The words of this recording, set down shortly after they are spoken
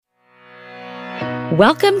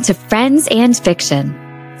Welcome to Friends and Fiction.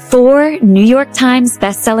 4 New York Times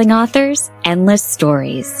bestselling authors, endless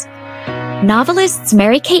stories. Novelists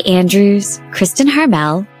Mary Kay Andrews, Kristen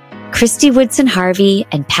Harmel, Christy Woodson Harvey,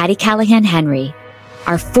 and Patty Callahan Henry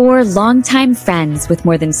are 4 longtime friends with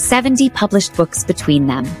more than 70 published books between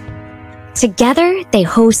them. Together, they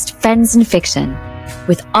host Friends and Fiction,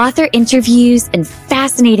 with author interviews and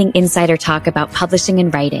fascinating insider talk about publishing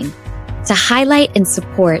and writing to highlight and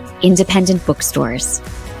support independent bookstores.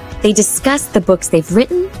 They discuss the books they've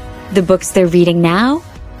written, the books they're reading now,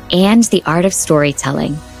 and the art of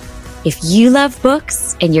storytelling. If you love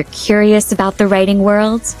books and you're curious about the writing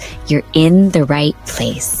world, you're in the right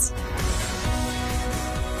place.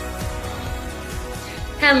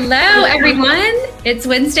 Hello, everyone. It's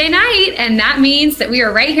Wednesday night, and that means that we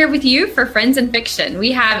are right here with you for Friends and Fiction.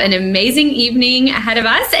 We have an amazing evening ahead of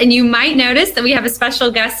us, and you might notice that we have a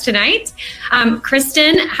special guest tonight.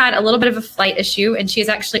 Kristen had a little bit of a flight issue, and she's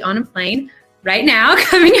actually on a plane right now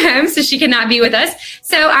coming home, so she cannot be with us.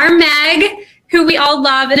 So our Meg, who we all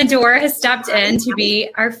love and adore, has stepped in to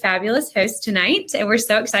be our fabulous host tonight, and we're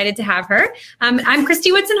so excited to have her. I'm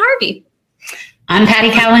Christy Woodson Harvey. I'm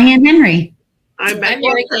Patty Callahan Henry. I'm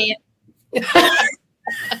Mary Kay.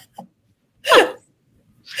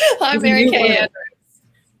 I'm Mary Kay Andrews.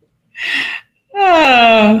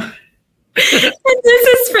 Oh. And this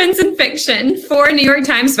is Friends and Fiction, 4 New York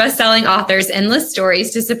Times bestselling authors, endless stories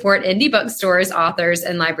to support indie bookstores, authors,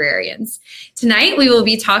 and librarians. Tonight, we will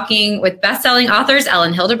be talking with bestselling authors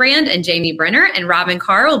Elin Hilderbrand and Jamie Brenner, and Robin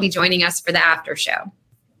Carr will be joining us for the after show.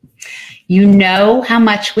 You know how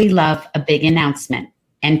much we love a big announcement.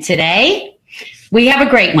 And today, we have a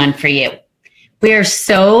great one for you. We are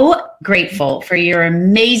so grateful for your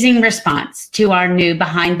amazing response to our new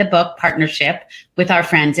Behind the Book partnership with our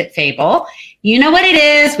friends at Fable. You know what it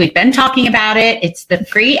is. We've been talking about it. It's the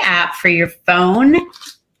free app for your phone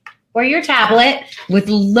or your tablet with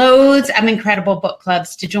loads of incredible book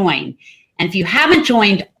clubs to join. And if you haven't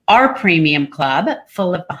joined our premium club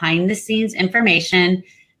full of behind the scenes information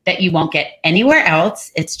that you won't get anywhere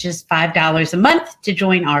else, it's just $5 a month to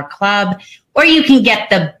join our club. Or you can get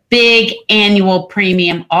the big annual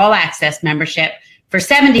premium all access membership for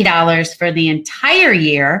 $70 for the entire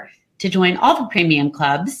year to join all the premium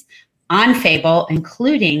clubs on Fable,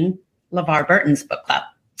 including LeVar Burton's book club.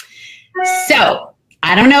 So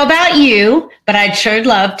I don't know about you, but I'd sure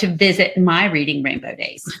love to visit my Reading Rainbow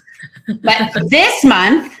days. But this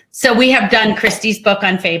month, so we have done Christy's book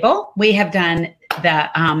on Fable. We have done the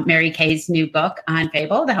Mary Kay's new book on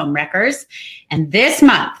Fable, The Home Wreckers. And this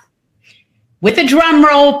month, with a drum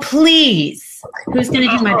roll, please. Who's going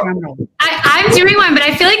to do my drum roll? I'm doing one, but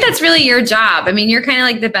I feel like that's really your job. I mean, you're kind of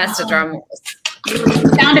like the best at drum rolls.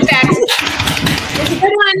 Sound effects. It's a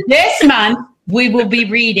good one. This month, we will be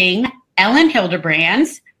reading Elin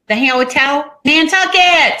Hilderbrand's The Hotel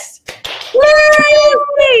Nantucket.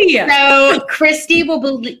 Yay! So Christy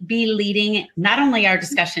will be leading not only our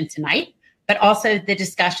discussion tonight, but also the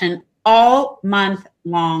discussion all month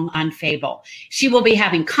long on Fable. She will be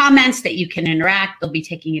having comments that you can interact. They'll be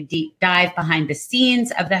taking a deep dive behind the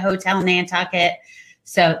scenes of the Hotel Nantucket.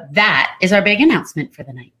 So that is our big announcement for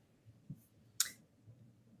the night.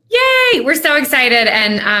 Yay! We're so excited.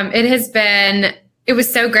 And it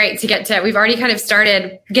was so great to get to, we've already kind of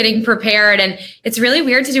started getting prepared, and it's really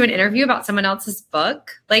weird to do an interview about someone else's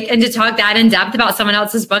book, and to talk that in depth about someone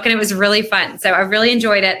else's book. And it was really fun. So I really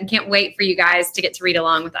enjoyed it and can't wait for you guys to get to read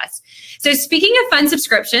along with us. So speaking of fun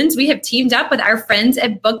subscriptions, we have teamed up with our friends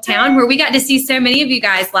at Booktown, where we got to see so many of you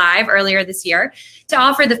guys live earlier this year, to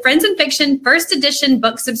offer the Friends and Fiction first edition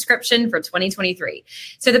book subscription for 2023.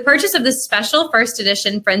 So the purchase of this special first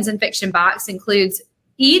edition Friends and Fiction box includes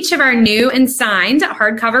each of our new and signed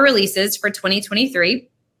hardcover releases for 2023,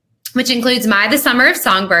 which includes My The Summer of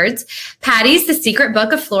Songbirds, Patty's The Secret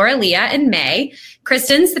Book of Floralia in May,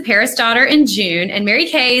 Kristen's The Paris Daughter in June, and Mary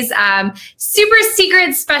Kay's super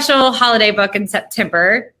secret special holiday book in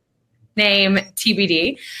September, name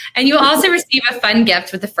TBD. And you will also receive a fun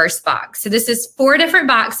gift with the first box. So this is 4 different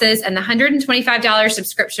boxes, and the $125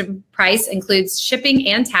 subscription price includes shipping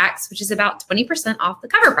and tax, which is about 20% off the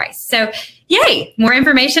cover price. So yay! More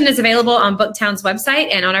information is available on Booktown's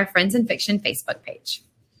website and on our Friends and Fiction Facebook page.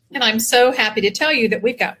 And I'm so happy to tell you that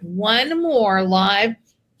we've got one more live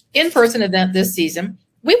in-person event this season.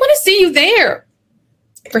 We want to see you there.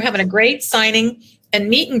 We're having a great signing and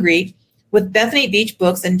meet and greet with Bethany Beach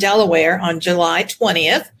Books in Delaware on July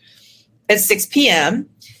 20th at 6 p.m.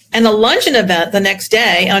 and a luncheon event the next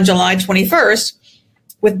day on July 21st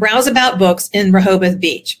with Browse About Books in Rehoboth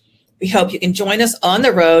Beach. We hope you can join us on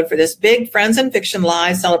the road for this big Friends and Fiction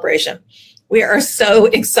Live celebration. We are so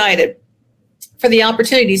excited for the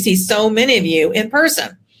opportunity to see so many of you in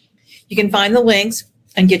person. You can find the links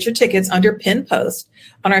and get your tickets under pinned post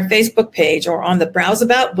on our Facebook page or on the Browse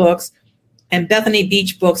About Books and Bethany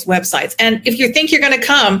Beach Books websites. And if you think you're going to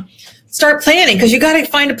come, start planning, because you got to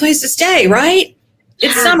find a place to stay, right?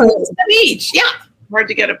 It's summer. It's the beach. Yeah. Hard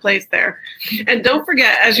to get a place there. And don't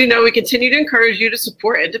forget, as you know, we continue to encourage you to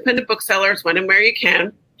support independent booksellers when and where you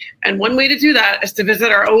can. And one way to do that is to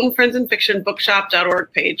visit our own Friends in Fiction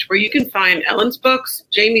bookshop.org page, where you can find Ellen's books,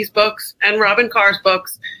 Jamie's books, and Robin Carr's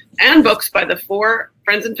books, and books by the 4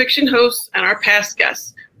 Friends in Fiction hosts and our past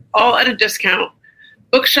guests, all at a discount.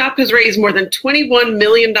 Bookshop has raised more than $21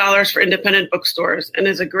 million for independent bookstores and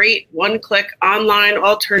is a great one-click online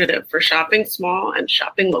alternative for shopping small and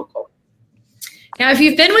shopping local. Now, if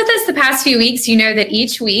you've been with us the past few weeks, you know that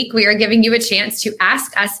each week we are giving you a chance to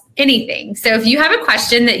ask us anything. So if you have a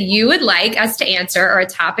question that you would like us to answer or a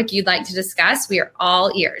topic you'd like to discuss, we are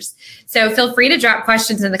all ears. So feel free to drop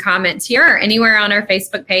questions in the comments here or anywhere on our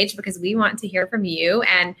Facebook page, because we want to hear from you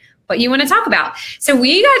and what you want to talk about. So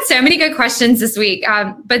we got so many good questions this week,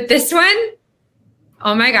 but this one,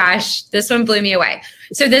 oh my gosh, this one blew me away.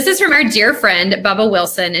 So this is from our dear friend, Bubba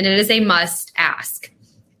Wilson, and it is a must ask.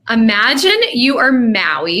 Imagine you are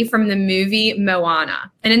Maui from the movie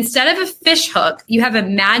Moana, and instead of a fish hook, you have a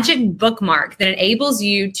magic bookmark that enables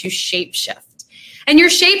you to shapeshift. And your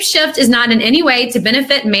shapeshift is not in any way to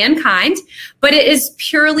benefit mankind, but it is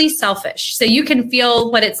purely selfish. So you can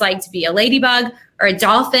feel what it's like to be a ladybug or a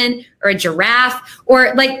dolphin or a giraffe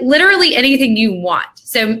or like literally anything you want.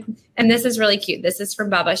 So, and this is really cute. This is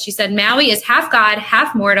from Bubba. She said, Maui is half God,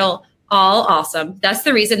 half mortal, all awesome. That's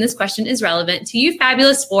the reason this question is relevant to you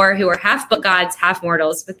fabulous 4 who are half book gods, half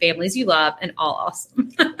mortals with families you love and all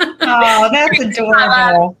awesome. Oh, that's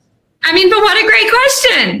adorable. I mean, but what a great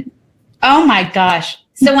question. Oh my gosh.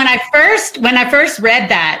 So when I first read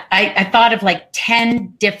that, I thought of like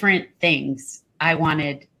 10 different things I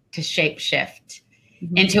wanted to shapeshift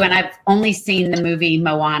into, and I've only seen the movie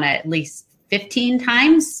Moana at least 15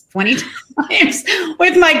 times, 20 times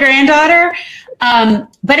with my granddaughter.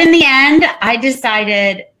 But in the end, I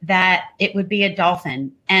decided that it would be a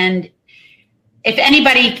dolphin. And if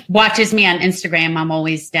anybody watches me on Instagram, I'm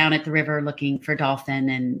always down at the river looking for dolphin,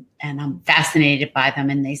 and I'm fascinated by them,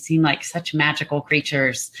 and they seem like such magical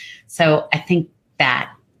creatures. So I think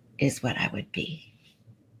that is what I would be.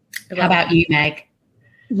 How about you, Meg?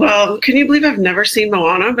 Well, can you believe I've never seen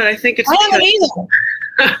Moana? But I think it's I haven't either.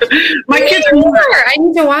 My kids are more. I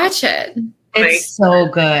need to watch it. It's so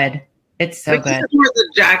good. It's so good. It's more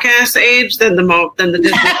the Jackass age than the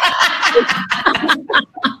Disney.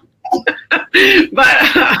 But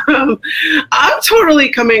I'm totally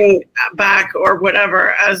coming back or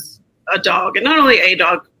whatever as a dog, and not only a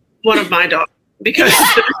dog, one of my dogs, because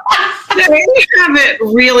they have it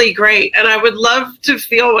really great, and I would love to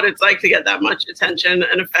feel what it's like to get that much attention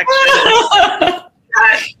and affection.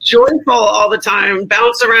 Joyful all the time,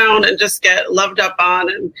 bounce around and just get loved up on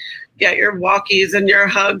and get your walkies and your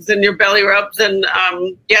hugs and your belly rubs. And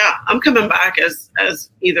yeah, I'm coming back as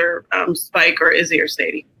either Spike or Izzy or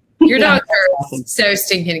Sadie. Your dogs are so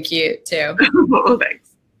stinking cute too. Oh,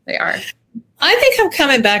 thanks. They are. I think I'm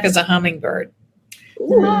coming back as a hummingbird.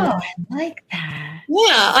 Oh, I like that.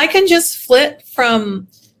 Yeah, I can just flit from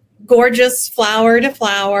gorgeous flower to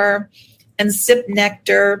flower and sip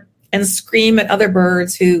nectar and scream at other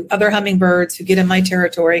hummingbirds who get in my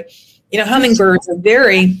territory. You know, hummingbirds are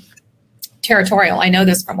very territorial. I know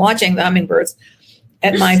this from watching the hummingbirds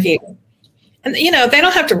at my feet. And, you know, they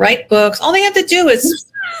don't have to write books. All they have to do is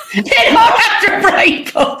They don't have to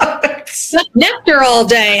write books. suck nectar all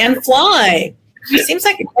day and fly. It seems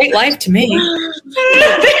like a great life to me. They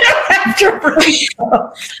don't have to write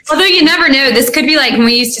books. Although you never know, this could be like when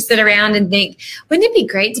we used to sit around and think, wouldn't it be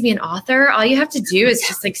great to be an author? All you have to do is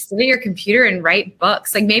just like sit at your computer and write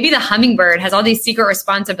books. Like maybe the hummingbird has all these secret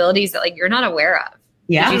responsibilities that like you're not aware of.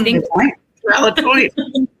 Yeah, Did you think? good point. Valid point.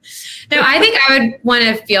 No, I think I would want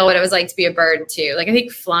to feel what it was like to be a bird too. Like I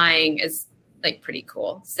think flying is like pretty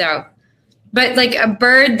cool. So, but like a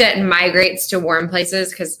bird that migrates to warm places,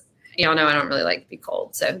 because y'all know I don't really like to be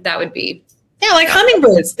cold. So that would be. Yeah, like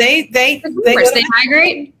hummingbirds. They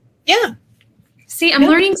migrate. Yeah. See, I'm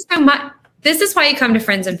learning so much. This is why you come to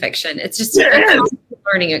Friends in Fiction. It's just a constant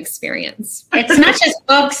learning experience. It's not just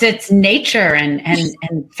books, it's nature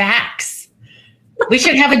and facts. We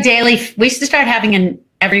should have we should start having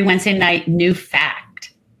every Wednesday night new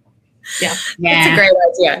fact. Yeah. That's a great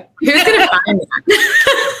idea. Who's going to find that?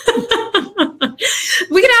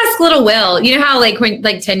 We can ask little Will. You know how like when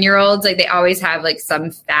like 10-year-olds, like they always have like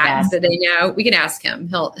some facts that they know. We can ask him.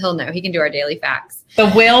 He'll know. He can do our daily facts.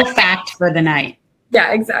 The Will fact for the night.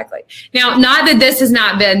 Yeah, exactly. Now, not that this has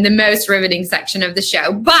not been the most riveting section of the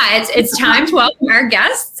show, but it's time to welcome our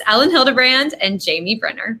guests, Ellen Hildebrand and Jamie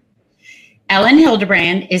Brenner. Ellen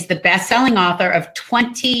Hildebrand is the best-selling author of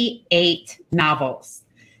 28 novels.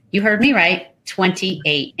 You heard me right,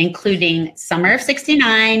 28, including Summer of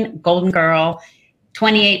 '69, Golden Girl,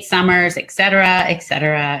 28 Summers, etc.,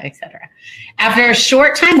 etc., etc. After a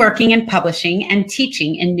short time working in publishing and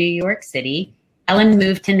teaching in New York City, Ellen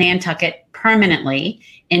moved to Nantucket permanently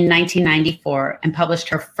in 1994 and published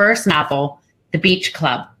her first novel, The Beach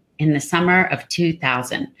Club, in the summer of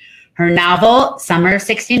 2000. Her novel, Summer of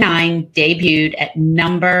 '69, debuted at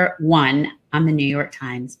 #1 on the New York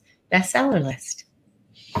Times bestseller list.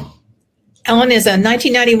 Ellen is a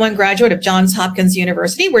 1991 graduate of Johns Hopkins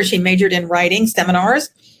University, where she majored in writing seminars.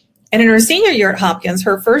 And in her senior year at Hopkins,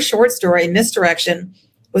 her first short story, Misdirection,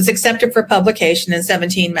 was accepted for publication in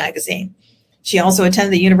 17 magazine. She also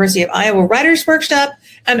attended the University of Iowa Writers Workshop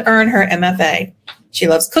and earned her MFA. She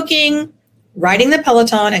loves cooking, riding the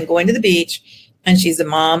Peloton, and going to the beach. And she's a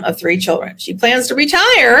mom of 3 children. She plans to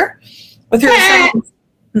retire with her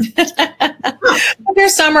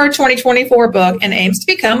summer 2024 book and aims to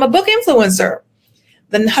become a book influencer.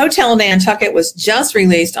 The Hotel Nantucket was just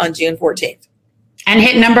released on June 14th. And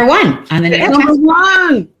hit #1 on the New York Times.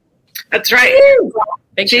 #1. That's right.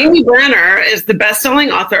 Jamie Brenner is the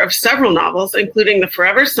best-selling author of several novels, including The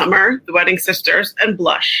Forever Summer, The Wedding Sisters, and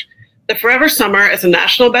Blush. The Forever Summer is a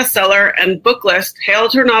national bestseller, and Booklist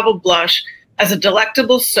hailed her novel Blush as a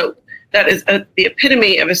delectable soap that is the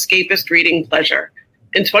epitome of escapist reading pleasure.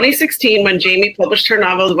 In 2016, when Jamie published her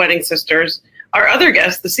novel, The Wedding Sisters, our other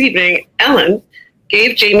guest this evening, Ellen,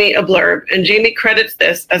 gave Jamie a blurb, and Jamie credits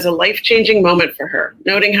this as a life-changing moment for her,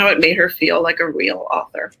 noting how it made her feel like a real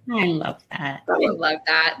author. I love that. I love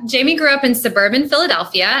that. Jamie grew up in suburban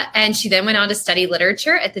Philadelphia, and she then went on to study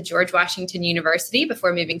literature at the George Washington University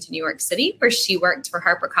before moving to New York City, where she worked for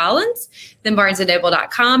HarperCollins, then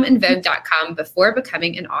BarnesandNoble.com and Vogue.com before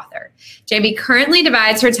becoming an author. Jamie currently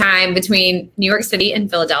divides her time between New York City and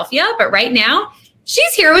Philadelphia, but right now,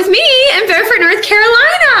 she's here with me in Beaufort, North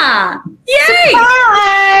Carolina. Yay!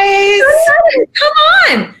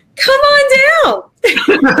 Surprise! Come on down.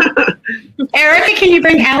 Erica, can you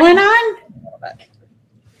bring Ellen on?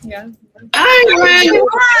 Yeah. Hi,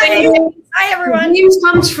 Ellen. Hi, everyone. Dreams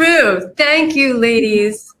come true. Thank you,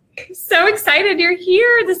 ladies. So excited you're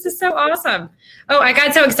here. This is so awesome. Oh, I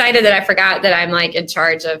got so excited that I forgot that I'm like in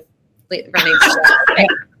charge of running the show.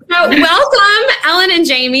 So welcome, Ellen and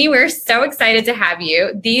Jamie. We're so excited to have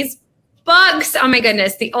you. These books, oh my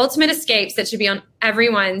goodness, the ultimate escapes that should be on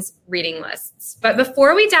everyone's reading lists. But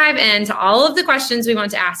before we dive into all of the questions we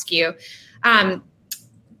want to ask you, can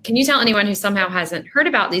you tell anyone who somehow hasn't heard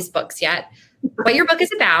about these books yet what your book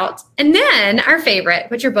is about? And then our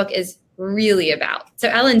favorite, what your book is really about. So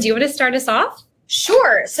Ellen, do you want to start us off?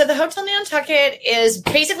 Sure. So The Hotel Nantucket is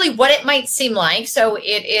basically what it might seem like. So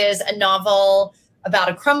it is a novel about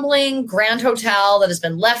a crumbling grand hotel that has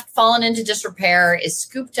been fallen into disrepair, is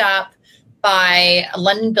scooped up by a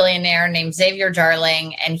London billionaire named Xavier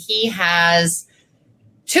Darling, and he has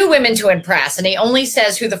 2 women to impress, and he only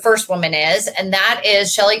says who the first woman is, and that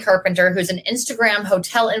is Shelley Carpenter, who's an Instagram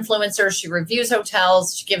hotel influencer. She reviews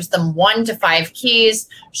hotels. She gives them 1 to 5 keys.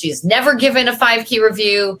 She's never given a 5-key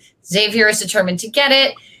review. Xavier is determined to get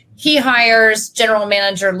it. He hires general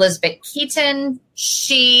manager Elizabeth Keaton.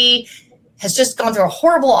 She has just gone through a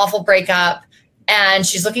horrible, awful breakup, and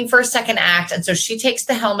she's looking for a second act. And so she takes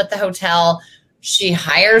the helm at the hotel. She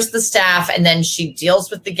hires the staff, and then she deals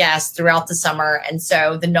with the guests throughout the summer. And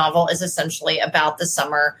so the novel is essentially about the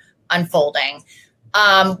summer unfolding.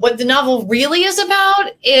 What the novel really is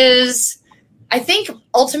about is, I think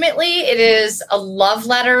ultimately it is a love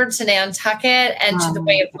letter to Nantucket and to the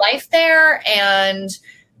way of life there, and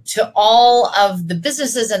to all of the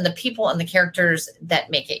businesses and the people and the characters that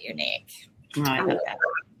make it unique. Oh, I love that.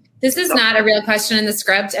 This is not a real question in the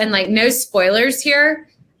script, and like no spoilers here.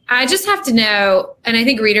 I just have to know, and I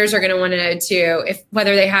think readers are going to want to know too, if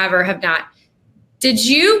whether they have or have not. Did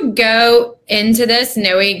you go into this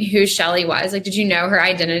knowing who Shelley was? Like, did you know her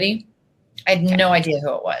identity? I had no idea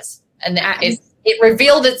who it was. And it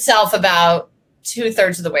revealed itself about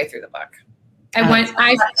 2/3 of the way through the book. I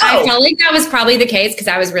felt like that was probably the case because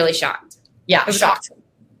I was really shocked. Yeah, shocked.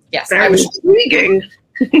 Yes, Very I was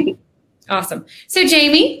intriguing. Awesome. So,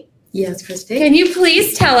 Jamie. Yes, Christy. Can you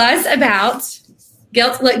please tell us about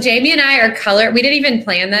Guilt? Look, Jamie and I are we didn't even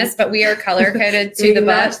plan this, but we are color coded to the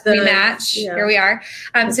book. We match. Yeah. Here we are.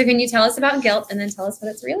 So can you tell us about Guilt and then tell us what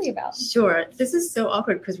it's really about? Sure. This is so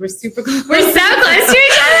awkward because we're super close. We're so close to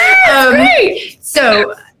each other. Great.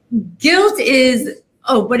 So Guilt is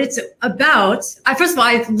what it's about. First of all,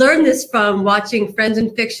 I learned this from watching Friends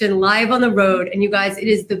in Fiction live on the road. And you guys, it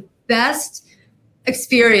is the best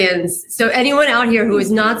experience. So anyone out here who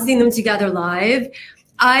has not seen them together live,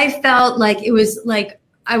 I felt like it was like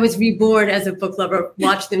I was reborn as a book lover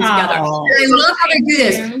watching them together. Oh. And I love how they do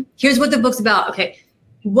this. Here's what the book's about. Okay.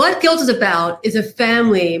 What Guilt is about is a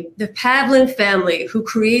family, the Pavlin family, who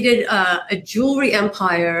created a jewelry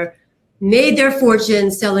empire, made their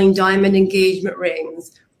fortune selling diamond engagement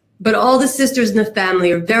rings. But all the sisters in the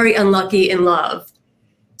family are very unlucky in love.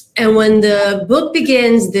 And when the book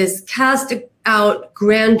begins, this cast out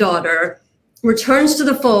granddaughter returns to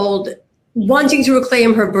the fold, wanting to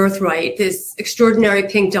reclaim her birthright, this extraordinary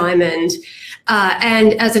pink diamond.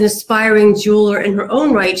 And as an aspiring jeweler in her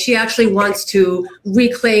own right, she actually wants to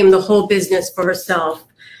reclaim the whole business for herself.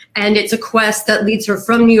 And it's a quest that leads her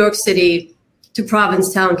from New York City to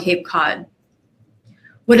Provincetown, Cape Cod.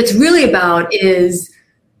 What it's really about is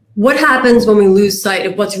what happens when we lose sight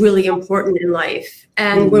of what's really important in life.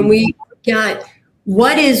 And when we get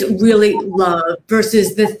what is really love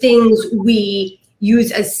versus the things we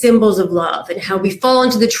use as symbols of love, and how we fall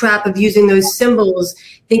into the trap of using those symbols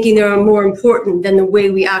thinking they are more important than the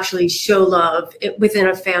way we actually show love within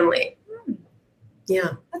a family.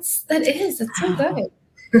 Yeah. That's so good.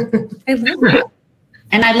 I love that.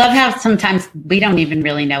 And I love how sometimes we don't even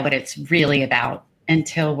really know what it's really about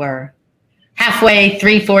until we're halfway,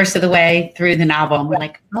 3/4 of the way through the novel. And we're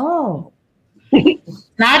like, oh,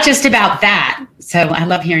 not just about that. So I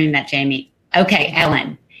love hearing that, Jamie. Okay,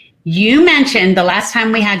 Ellen, you mentioned the last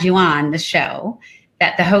time we had you on the show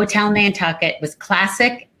that the Hotel Nantucket was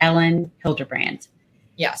classic Ellen Hilderbrand.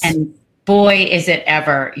 Yes. And boy, is it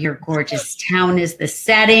ever. Your gorgeous town is the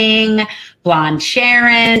setting, blonde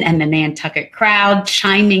Sharon and the Nantucket crowd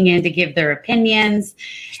chiming in to give their opinions.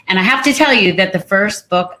 And I have to tell you that the first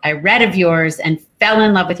book I read of yours and fell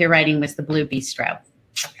in love with your writing was The Blue Bistro.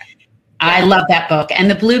 I love that book.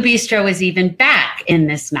 And The Blue Bistro is even back in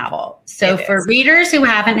this novel. So for readers who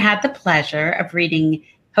haven't had the pleasure of reading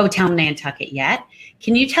Hotel Nantucket yet,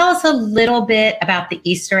 can you tell us a little bit about the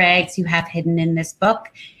Easter eggs you have hidden in this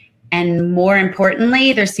book? And more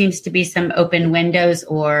importantly, there seems to be some open windows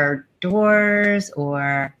or doors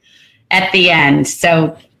or at the end.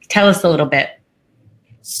 So tell us a little bit.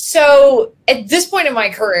 So at this point in my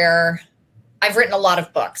career, I've written a lot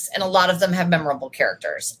of books and a lot of them have memorable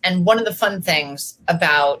characters. And one of the fun things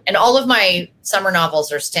about, and all of my summer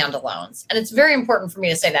novels are standalones. And it's very important for me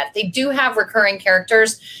to say that. They do have recurring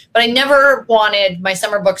characters, but I never wanted my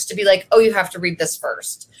summer books to be like, oh, you have to read this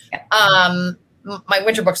first. My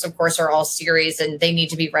winter books, of course, are all series and they need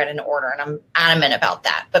to be read in order. And I'm adamant about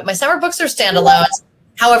that. But my summer books are standalones.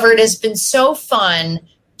 However, it has been so fun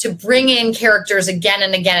to bring in characters again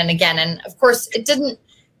and again and again. And of course, it didn't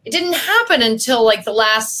happen until like the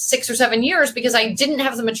last 6 or 7 years because I didn't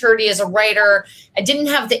have the maturity as a writer. I didn't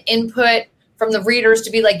have the input from the readers to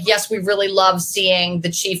be like, yes, we really love seeing the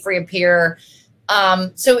chief reappear.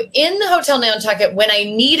 So in the Hotel Nantucket, when I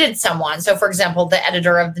needed someone, so for example, the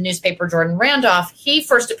editor of the newspaper, Jordan Randolph, he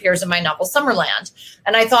first appears in my novel Summerland.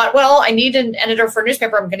 And I thought, well, I need an editor for a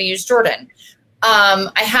newspaper. I'm going to use Jordan.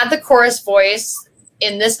 I had the chorus voice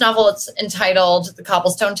in this novel. It's entitled The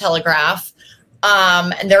Cobblestone Telegraph.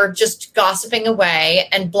 And they're just gossiping away.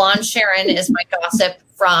 And Blonde Sharon is my gossip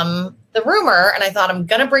from The Rumor. And I thought, I'm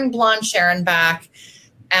going to bring Blonde Sharon back.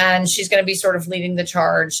 And she's going to be sort of leading the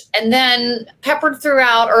charge. And then peppered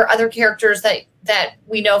throughout are other characters that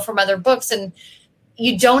we know from other books. And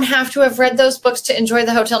you don't have to have read those books to enjoy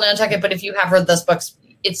the Hotel Nantucket. But if you have read those books,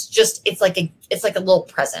 it's like a little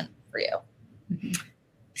present for you.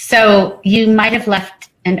 So you might have left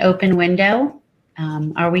an open window.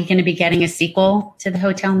 Are we going to be getting a sequel to the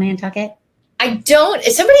Hotel Nantucket? I don't.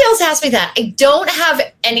 Somebody else asked me that. I don't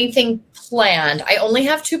have anything planned. I only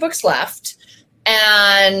have 2 books left.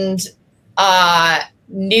 And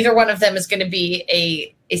neither one of them is going to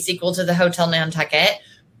be a sequel to the Hotel Nantucket.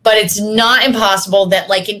 But it's not impossible that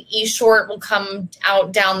like an e-short will come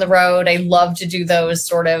out down the road. I love to do those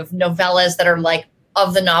sort of novellas that are like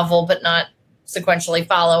of the novel, but not sequentially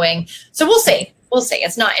following. So we'll see. We'll see.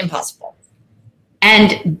 It's not impossible.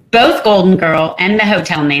 And both Golden Girl and the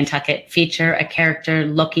Hotel Nantucket feature a character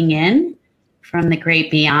looking in from the great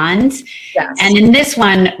beyond. Yes. And in this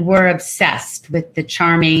one, we're obsessed with the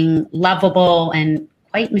charming, lovable, and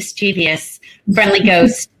quite mischievous friendly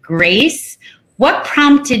ghost, Grace. What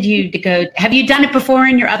prompted you to go? Have you done it before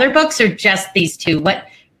in your other books or just these 2? What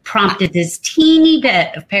prompted this teeny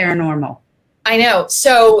bit of paranormal? I know.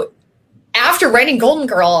 So after writing Golden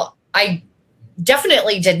Girl, I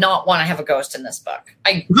definitely did not want to have a ghost in this book.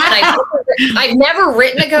 I've never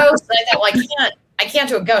written a ghost. And I thought, well, I can't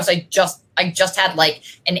do a ghost. I just had like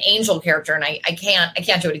an angel character, and I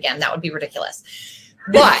can't do it again. That would be ridiculous.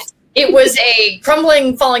 But it was a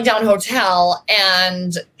crumbling, falling down hotel,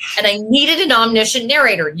 and I needed an omniscient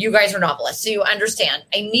narrator. You guys are novelists, so you understand.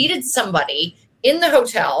 I needed somebody in the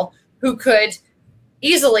hotel who could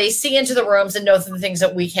easily see into the rooms and know the things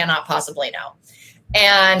that we cannot possibly know.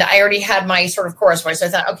 And I already had my sort of chorus voice. So I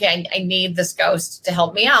thought, okay, I need this ghost to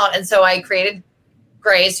help me out. And so I created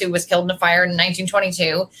Grace, who was killed in a fire in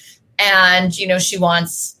 1922. And, she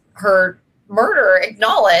wants her murder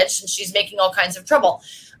acknowledged, and she's making all kinds of trouble.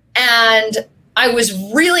 And I was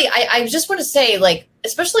really, I just want to say, like,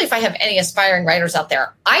 especially if I have any aspiring writers out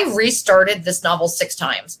there, I restarted this novel 6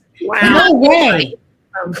 times. Wow. No way.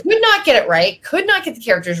 Could not get it right. Could not get the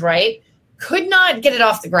characters right. Could not get it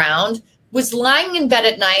off the ground. Was lying in bed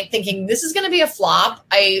at night thinking this is going to be a flop.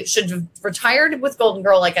 I should have retired with Golden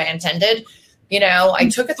Girl like I intended. I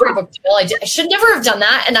took a 3-book deal. I should never have done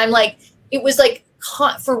that. And I'm like, it was like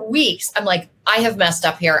for weeks, I'm like, I have messed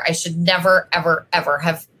up here. I should never, ever, ever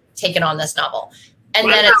have taken on this novel. And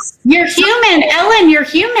then You're human, Ellen. You're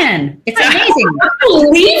human. It's amazing. I can't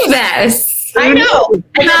believe this. I know.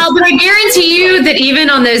 Well, but I guarantee you that even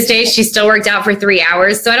on those days, she still worked out for 3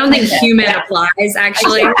 hours. So I don't think human applies,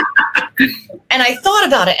 actually. And I thought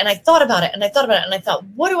about it, and I thought about it, and I thought about it, and I thought,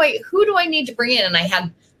 who do I need to bring in? And I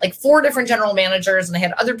had like 4 different general managers, and I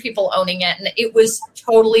had other people owning it, and it was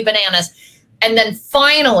totally bananas. And then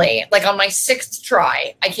finally, like on my 6th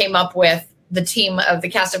try, I came up with the team of the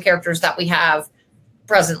cast of characters that we have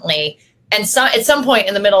presently. And so at some point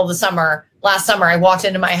in the middle of the last summer, I walked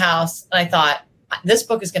into my house and I thought, this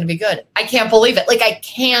book is going to be good. I can't believe it. Like, I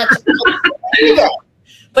can't believe it.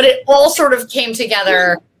 But it all sort of came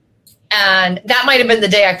together. And that might have been the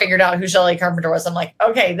day I figured out who Shelley Carpenter was. I'm like,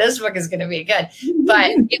 okay, this book is going to be good.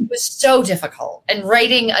 But it was so difficult. And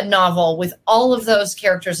writing a novel with all of those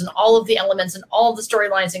characters and all of the elements and all of the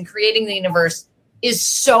storylines and creating the universe is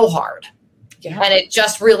so hard. Yeah. And it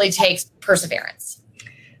just really takes perseverance.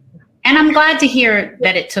 And I'm glad to hear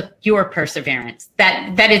that it took your perseverance,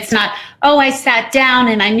 that it's not, I sat down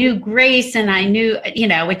and I knew Grace and I knew,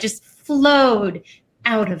 it just flowed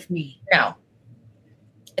out of me. No,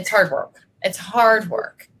 it's hard work. It's hard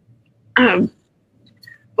work.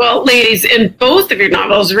 Well, ladies, in both of your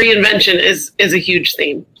novels, reinvention is a huge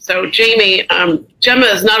theme. So Jamie, Gemma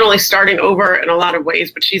is not only starting over in a lot of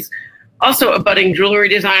ways, but she's also a budding jewelry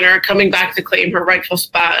designer coming back to claim her rightful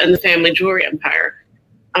spot in the family jewelry empire.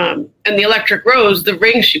 And the Electric Rose, the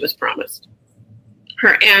ring she was promised.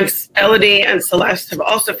 Her aunts, Elodie and Celeste, have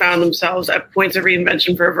also found themselves at points of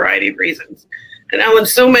reinvention for a variety of reasons. And Ellen,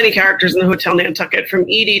 so many characters in the Hotel Nantucket, from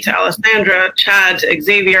Edie to Alessandra, Chad to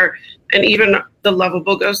Xavier, and even the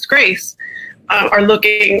lovable ghost Grace, are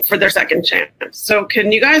looking for their second chance. So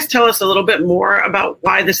can you guys tell us a little bit more about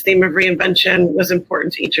why this theme of reinvention was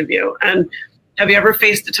important to each of you? And have you ever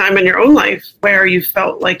faced a time in your own life where you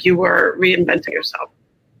felt like you were reinventing yourself?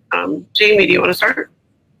 Jamie, do you want to start?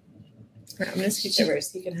 I'm going to scooch over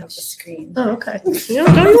so you can have the screen. Oh, okay. Stay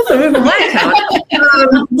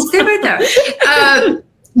right there.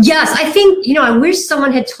 Yes, I think, I wish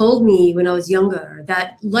someone had told me when I was younger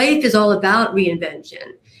that life is all about reinvention.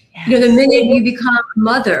 Yes. The minute you become a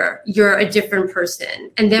mother, you're a different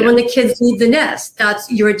person. And then when the kids leave the nest,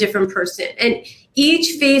 you're a different person. And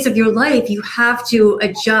each phase of your life, you have to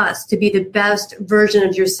adjust to be the best version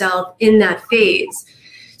of yourself in that phase.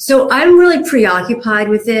 So I'm really preoccupied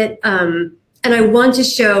with it. And I want to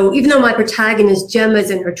show, even though my protagonist, Gemma, is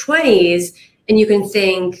in her 20s, and you can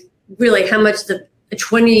think really how much a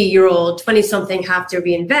 20-year-old, 20-something have to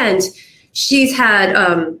reinvent, she's had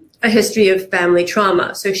a history of family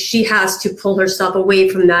trauma. So she has to pull herself away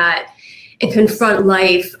from that and confront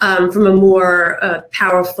life from a more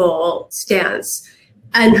powerful stance.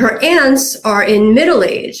 And her aunts are in middle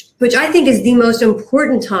age, which I think is the most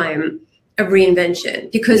important time of reinvention,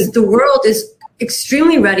 because the world is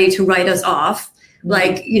extremely ready to write us off.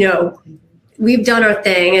 Like, we've done our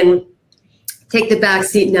thing and take the back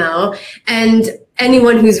seat now. And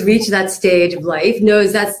anyone who's reached that stage of life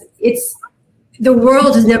knows the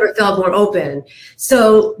world has never felt more open.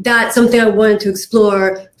 So that's something I wanted to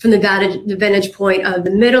explore from the vantage point of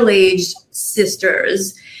the middle-aged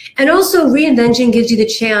sisters. And also reinvention gives you the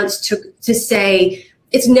chance to say,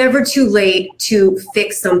 it's never too late to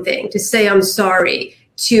fix something, to say I'm sorry,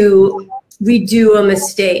 to redo a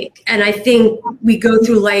mistake. And I think we go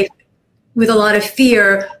through life with a lot of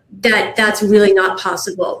fear that that's really not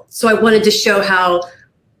possible. So I wanted to show how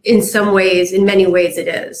in many ways it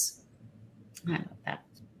is. I love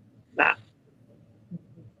that.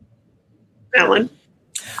 Ellen?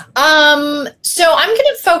 So I'm going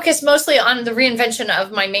to focus mostly on the reinvention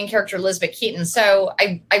of my main character, Elizabeth Keaton. So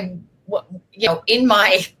in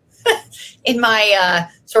my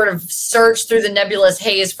sort of search through the nebulous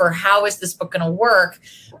haze for how is this book going to work,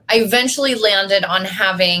 I eventually landed on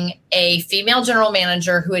having a female general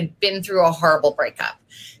manager who had been through a horrible breakup.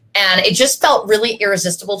 And it just felt really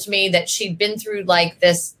irresistible to me that she'd been through like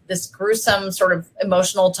this gruesome sort of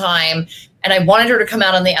emotional time. And I wanted her to come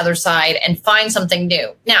out on the other side and find something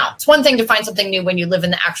new. Now, it's one thing to find something new when you live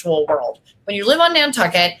in the actual world. When you live on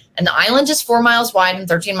Nantucket and the island is 4 miles wide and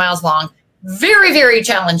 13 miles long, very, very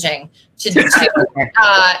challenging to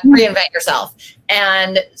reinvent yourself.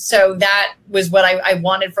 And so that was what I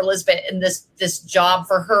wanted for Elizabeth. And this job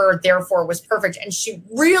for her, therefore, was perfect. And she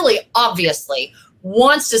really obviously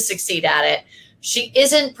wants to succeed at it. She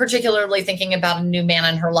isn't particularly thinking about a new man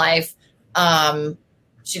in her life.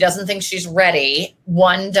 She doesn't think she's ready.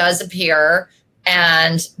 One does appear,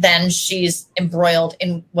 and then she's embroiled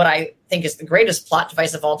in what I think is the greatest plot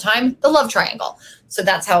device of all time, the love triangle. So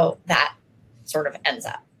that's how that sort of ends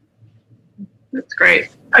up. That's great.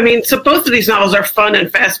 I mean, so both of these novels are fun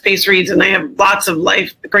and fast-paced reads, and they have lots of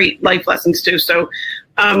great life lessons too. So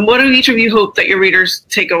what do each of you hope that your readers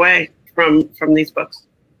take away from these books?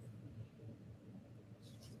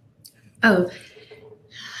 Oh,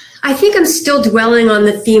 I think I'm still dwelling on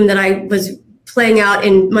the theme that I was playing out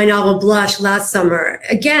in my novel Blush last summer.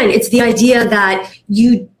 Again, it's the idea that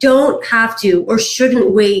you don't have to or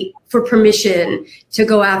shouldn't wait for permission to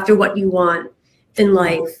go after what you want in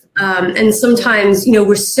life. And sometimes,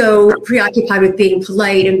 we're so preoccupied with being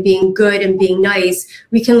polite and being good and being nice,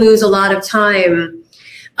 we can lose a lot of time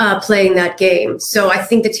playing that game. So I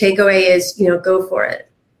think the takeaway is, go for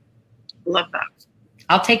it. Love that.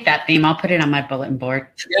 I'll take that theme. I'll put it on my bulletin board.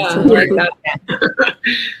 Yeah, I like that.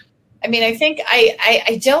 I mean, I think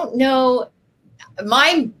I don't know.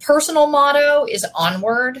 My personal motto is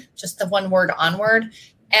onward, just the one word onward.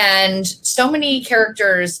 And so many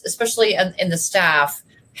characters, especially in the staff,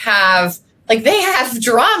 have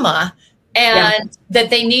drama and that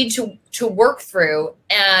they need to work through.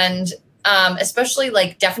 And especially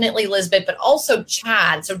definitely Elizabeth, but also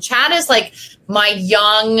Chad. So Chad is like my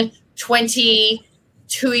young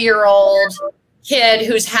 22-year-old kid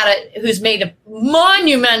who's made a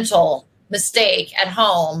monumental mistake at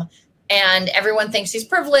home, and everyone thinks he's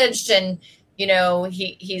privileged, and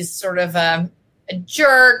he's sort of a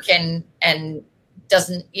jerk and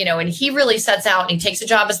doesn't and he really sets out and he takes a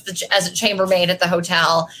job as a chambermaid at the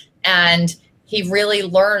hotel, and he really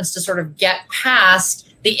learns to sort of get past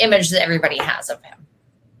the image that everybody has of him.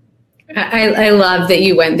 I love that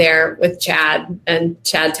you went there with Chad and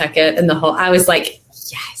Chad Tuckett and the whole. I was like,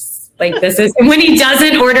 yes, this is. And when he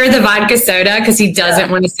doesn't order the vodka soda because he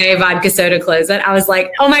doesn't want to say vodka soda, close it. I was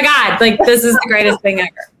like, oh my god, this is the greatest thing ever.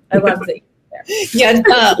 I love that. Yeah,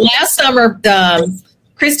 last summer,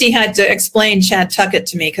 Christy had to explain Chad Tuckett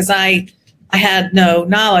to me because I had no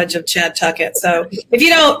knowledge of Chad Tuckett. So if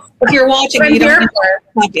you're watching, you don't know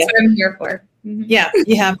what I'm here for. Mm-hmm. Yeah,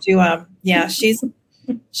 you have to.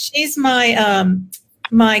 She's my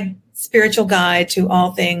my spiritual guide to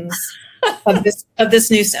all things of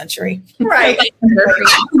this new century. Right.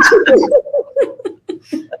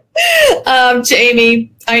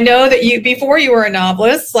 Jamie, I know that before you were a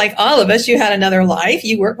novelist, like all of us, you had another life.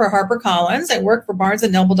 You worked for HarperCollins and worked for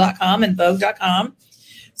BarnesandNoble.com and Vogue.com.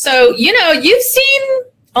 So, you've seen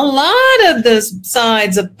a lot of the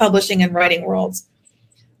sides of publishing and writing worlds.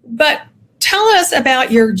 But tell us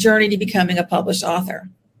about your journey to becoming a published author.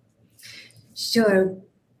 Sure.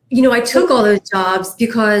 I took all those jobs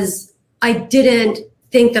because I didn't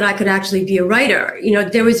think that I could actually be a writer. I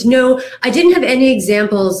didn't have any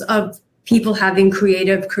examples of people having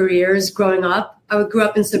creative careers growing up. I grew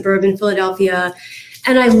up in suburban Philadelphia,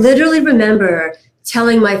 and I literally remember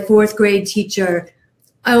telling my fourth grade teacher,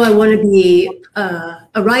 oh, I want to be a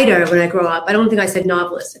writer when I grow up. I don't think I said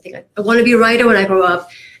novelist. I think I want to be a writer when I grow up.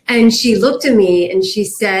 And she looked at me and she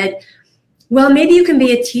said, well, maybe you can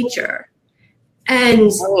be a teacher.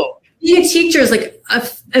 And being a teacher is like an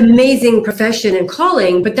amazing profession and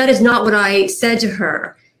calling, but that is not what I said to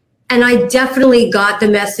her. And I definitely got the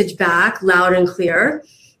message back loud and clear.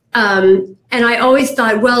 And I always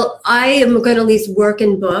thought, well, I am going to at least work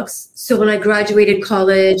in books. So when I graduated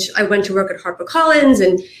college, I went to work at HarperCollins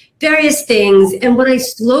and various things. And what I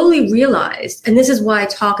slowly realized, and this is why I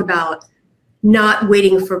talk about not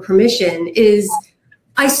waiting for permission, is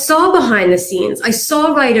I saw behind the scenes. I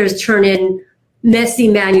saw writers turn in messy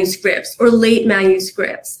manuscripts or late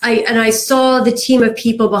manuscripts. I saw the team of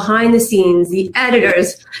people behind the scenes, the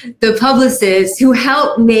editors, the publicists who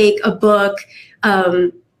helped make a book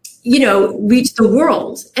reach the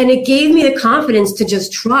world. And it gave me the confidence to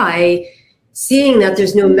just try, seeing that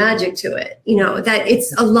there's no magic to it, that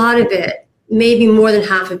it's a lot of it, maybe more than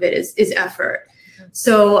half of it is effort.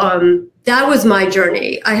 So that was my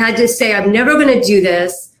journey. I had to say, I'm never going to do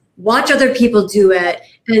this, watch other people do it,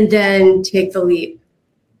 and then take the leap.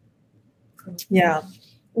 Yeah.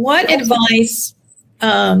 What advice,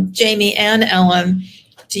 Jamie and Ellen,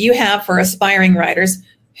 do you have for aspiring writers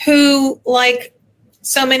who, like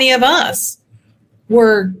so many of us,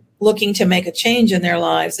 were looking to make a change in their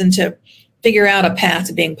lives and to figure out a path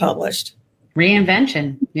to being published?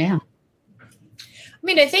 Reinvention. Yeah. I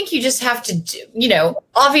mean, I think you just have to do,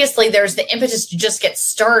 obviously there's the impetus to just get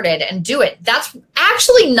started and do it. That's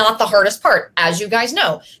actually not the hardest part, as you guys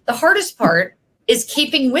know. The hardest part is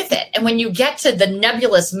keeping with it. And when you get to the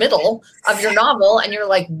nebulous middle of your novel and you're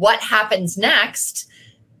like, what happens next?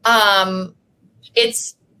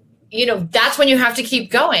 It's, that's when you have to keep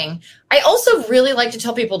going. I also really like to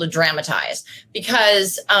tell people to dramatize,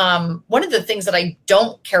 because one of the things that I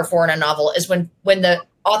don't care for in a novel is when the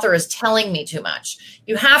author is telling me too much.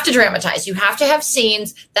 You have to dramatize. You have to have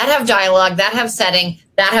scenes that have dialogue, that have setting,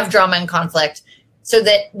 that have drama and conflict, so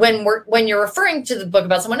that when you're referring to the book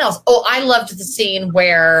about someone else, I loved the scene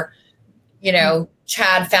where,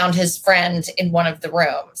 Chad found his friend in one of the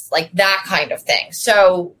rooms, like that kind of thing.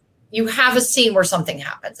 So you have a scene where something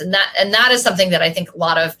happens, and that is something that I think a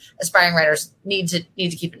lot of aspiring writers need to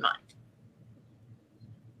keep in mind.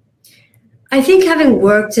 I think, having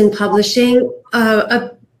worked in publishing,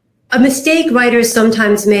 a mistake writers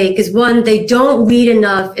sometimes make is, one, they don't read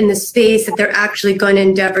enough in the space that they're actually going to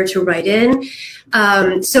endeavor to write in.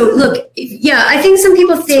 So look, I think some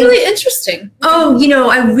people think, it's really interesting.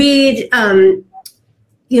 I read,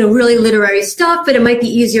 really literary stuff, but it might be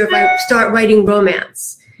easier if I start writing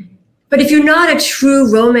romance. But if you're not a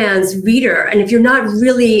true romance reader, and if you're not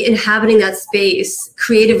really inhabiting that space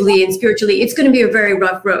creatively and spiritually, it's going to be a very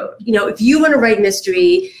rough road. If you want to write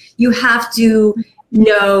mystery, you have to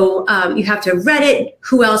know, you have to have read it.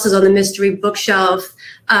 Who else is on the mystery bookshelf?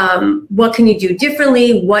 What can you do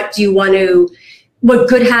differently? What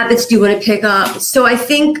good habits do you want to pick up? So I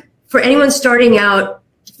think for anyone starting out,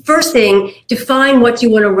 first thing, define what you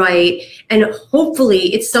want to write, and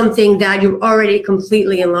hopefully it's something that you're already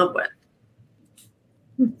completely in love with.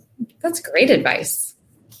 That's great advice.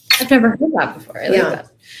 I've never heard that before. I like that.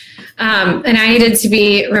 And I needed to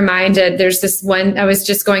be reminded, there's this one, I was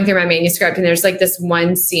just going through my manuscript, and there's like this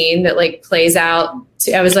one scene that like plays out.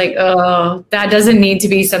 I was like, oh, that doesn't need to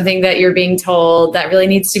be something that you're being told. That really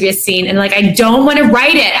needs to be a scene. And like, I don't want to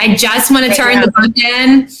write it. I just want to turn the book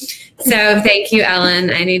in. So thank you, Ellen.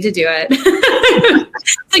 I need to do it.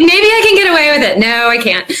 Like, maybe I can get away with it. No, I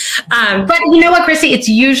can't. But you know what, Chrissy? It's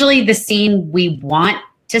usually the scene we want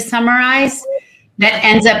to summarize that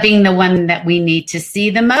ends up being the one that we need to see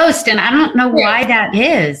the most. And I don't know why that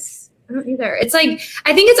is. I don't either. It's like,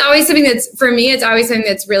 I think it's always something that's, for me, it's always something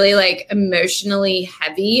that's really like emotionally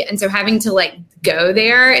heavy. And so having to like go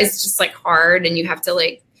there is just like hard. And you have to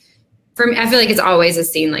like, for me, I feel like it's always a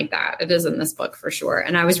scene like that. It is in this book for sure.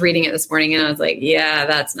 And I was reading it this morning and I was like, yeah,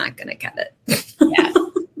 that's not going to cut it. Yeah.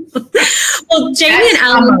 Well, Jamie and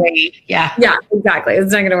Ellen, yeah, exactly.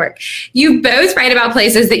 It's not going to work. You both write about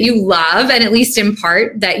places that you love, and at least in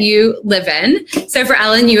part that you live in. So for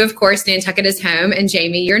Ellen, you, of course, Nantucket is home, and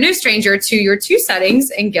Jamie, you're no stranger to your two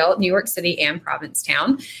settings in Gilt, New York City and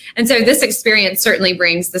Provincetown. And so this experience certainly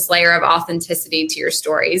brings this layer of authenticity to your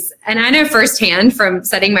stories. And I know firsthand from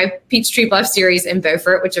setting my Peachtree Bluff series in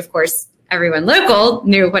Beaufort, which of course everyone local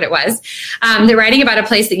knew what it was, that writing about a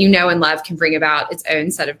place that you know and love can bring about its own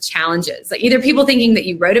set of challenges. Like either people thinking that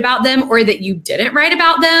you wrote about them or that you didn't write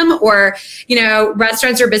about them, or,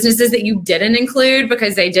 restaurants or businesses that you didn't include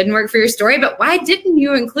because they didn't work for your story. But why didn't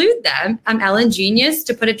you include them? Ellen, genius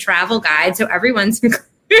to put a travel guide so everyone's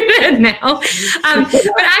included now. But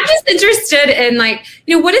I'm just interested in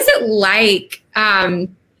what is it like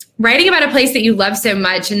writing about a place that you love so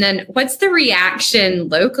much, and then what's the reaction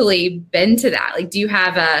locally been to that? Like, do you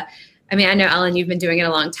have I know, Ellen, you've been doing it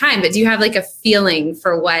a long time, but do you have like a feeling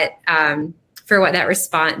for what that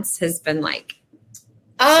response has been like?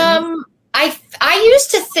 I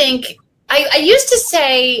used to think, I used to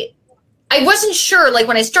say, I wasn't sure, like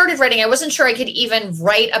when I started writing, I wasn't sure I could even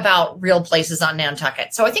write about real places on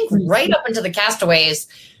Nantucket. So I think right up into the Castaways,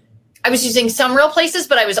 I was using some real places,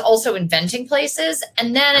 but I was also inventing places.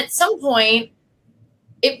 And then at some point,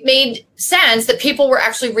 it made sense that people were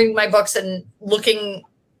actually reading my books and looking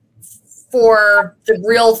for the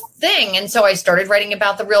real thing. And so I started writing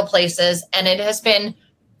about the real places, and it has been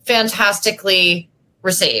fantastically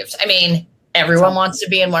received. I mean, Everyone wants to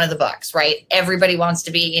be in one of the books, right? Everybody wants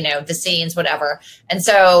to be, the scenes, whatever. And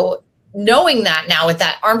so knowing that now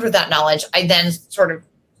armed with that knowledge, I then sort of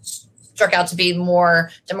struck out to be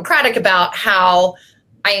more democratic about how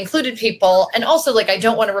I included people. And also I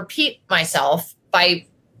don't want to repeat myself by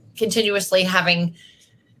continuously having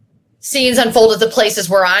scenes unfold at the places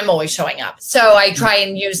where I'm always showing up. So I try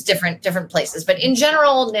and use different places. But in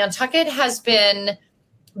general, Nantucket has been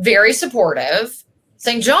very supportive.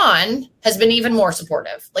 St. John has been even more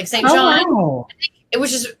supportive. St. John, wow.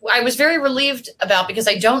 I was very relieved about, because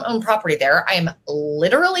I don't own property there. I am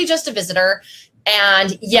literally just a visitor.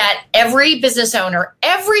 And yet every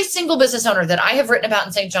single business owner that I have written about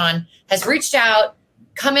in St. John has reached out,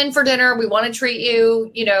 come in for dinner. We want to treat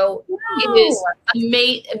you. Wow. It is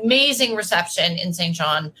amazing reception in St.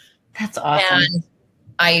 John. That's awesome.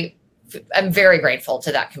 And I'm very grateful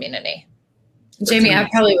to that community. Jamie, I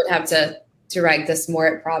probably would have to direct this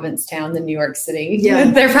more at Provincetown than New York City.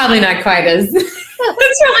 Yeah. They're probably not quite as,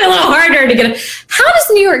 it's probably a little harder to get. How does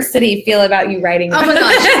New York City feel about you writing? Oh my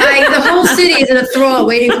gosh, the whole city is in a thrall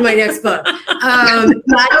waiting for my next book.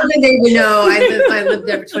 I don't think they even know. I lived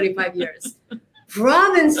there for 25 years.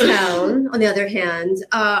 Provincetown, on the other hand,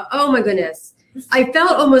 oh my goodness. I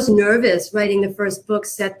felt almost nervous writing the first book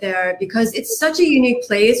set there, because it's such a unique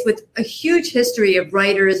place with a huge history of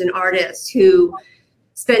writers and artists who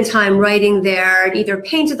spent time writing there and either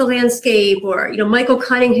painted the landscape, or, Michael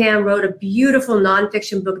Cunningham wrote a beautiful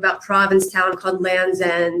nonfiction book about Provincetown called Land's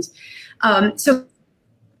End. So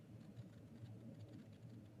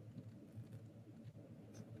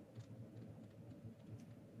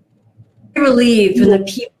relieved when the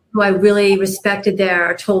people who I really respected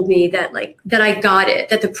there told me that I got it,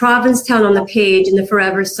 that the Provincetown on the page in The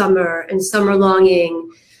Forever Summer and Summer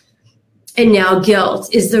Longing and now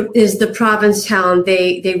Guilt is the Provincetown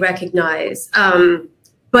they recognize.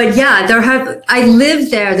 But yeah, I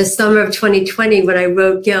lived there the summer of 2020 when I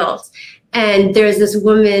wrote Guilt. And there's this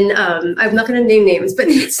woman, I'm not going to name names, but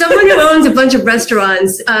someone who owns a bunch of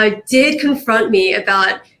restaurants did confront me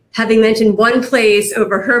about having mentioned one place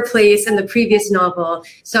over her place in the previous novel.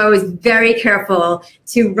 So I was very careful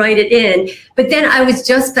to write it in. But then I was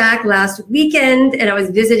just back last weekend and I was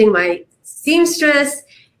visiting my seamstress.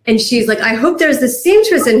 And she's like, I hope there's the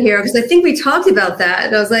seamstress in here, because I think we talked about that.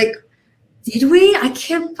 And I was like, did we? I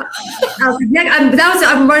can't.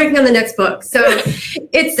 I'm working on the next book. So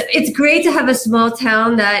it's great to have a small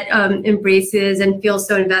town that embraces and feels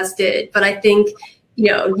so invested. But I think,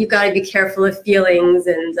 you've got to be careful of feelings,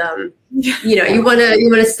 and you want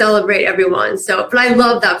to celebrate everyone. So, but I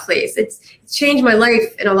love that place. It's changed my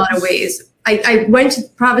life in a lot of ways. I went to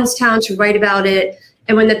Provincetown to write about it,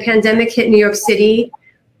 and when the pandemic hit New York City,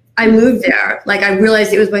 I moved there. I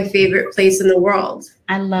realized it was my favorite place in the world.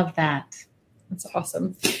 I love that. That's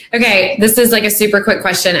awesome. Okay, this is a super quick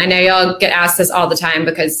question. I know y'all get asked this all the time,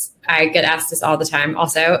 because I get asked this all the time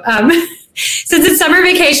also. Since it's summer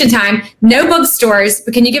vacation time, no bookstores,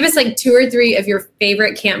 but can you give us 2 or 3 of your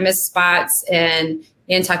favorite can't miss spots in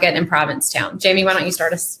Nantucket and Provincetown? Jamie, why don't you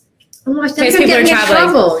start us? Oh my gosh, Because people are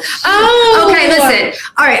traveling. Oh, okay. Listen.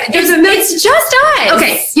 All right. It's just us.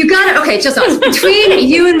 Okay, you got it. Okay, just us. Between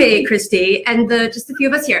you and me, Christy, and just a few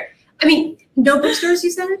of us here. I mean, no bookstores, you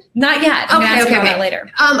said? Not yet. Okay. Later.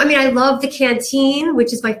 I love the Canteen,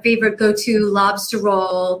 which is my favorite go-to lobster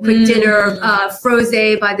roll, quick dinner,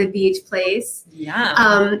 Froze by the beach place.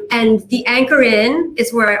 Yeah. And the Anchor Inn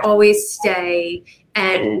is where I always stay,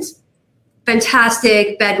 and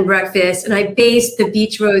fantastic bed and breakfast. And I based the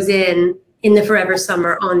Beach Rose Inn in The Forever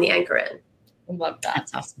Summer on the Anchor Inn. I love that.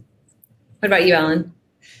 That's awesome. What about you, Ellen?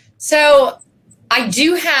 So I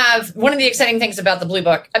do have one of the exciting things about the Blue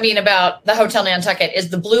Book, about the Hotel Nantucket, is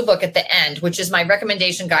the Blue Book at the end, which is my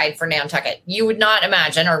recommendation guide for Nantucket. You would not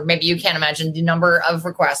imagine, or maybe you can't imagine, the number of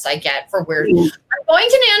requests I get for where I'm going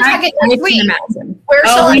to Nantucket next week. Where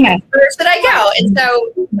should I go? And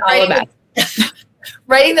so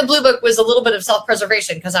writing the Blue Book was a little bit of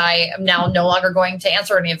self-preservation, because I am now no longer going to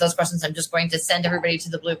answer any of those questions. I'm just going to send everybody to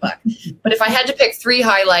the Blue Book. But if I had to pick 3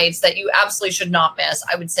 highlights that you absolutely should not miss,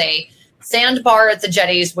 I would say Sandbar at the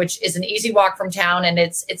Jetties, which is an easy walk from town, and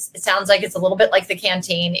it sounds like it's a little bit like the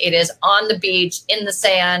Canteen. It is on the beach in the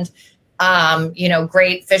sand.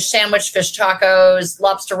 Great fish sandwich, fish tacos,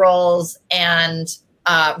 lobster rolls, and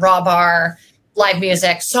raw bar, live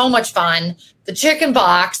music. So much fun. The Chicken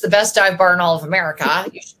Box, the best dive bar in all of America.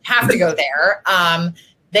 You have to go there.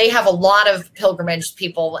 They have a lot of pilgrimage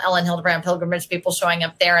people, Ellen Hildebrand pilgrimage people showing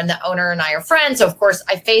up there, and the owner and I are friends. So of course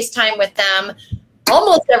I FaceTime with them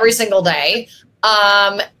almost every single day,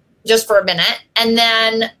 just for a minute. And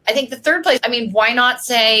then I think the third place, why not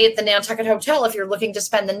say the Nantucket Hotel if you're looking to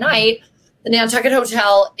spend the night? The Nantucket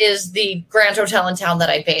Hotel is the Grand Hotel in town that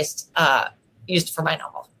I used for my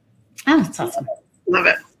novel. Oh, that's awesome. Love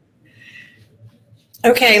it.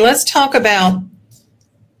 Okay, let's talk about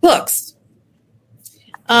books.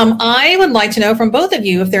 I would like to know from both of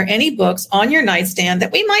you if there are any books on your nightstand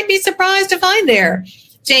that we might be surprised to find there.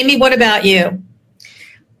 Jamie, what about you?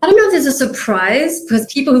 I don't know if this is a surprise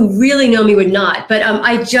because people who really know me would not, but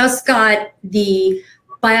I just got the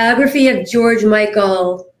biography of George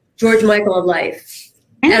Michael of life.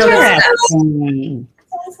 Interesting.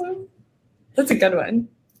 That's a good one.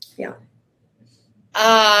 Yeah.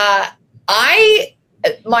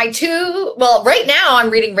 Right now I'm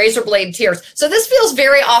reading Razorblade Tears. So this feels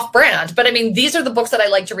very off-brand, but I mean, these are the books that I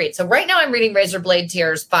like to read. So right now I'm reading Razorblade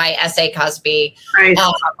Tears by S.A. Cosby, Nice.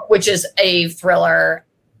 which is a thriller.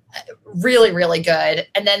 Really, really good.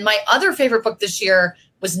 And then my other favorite book this year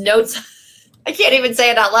was Notes. I can't even say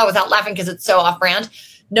it out loud without laughing because it's so off-brand.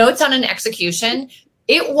 Notes on an Execution.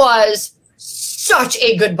 It was such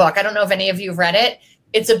a good book. I don't know if any of you have read it.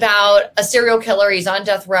 It's about a serial killer. He's on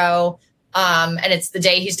death row. And it's the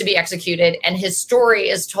day he's to be executed. And his story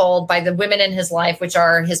is told by the women in his life, which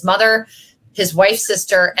are his mother, his wife's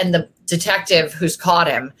sister, and the detective who's caught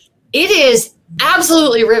him. It is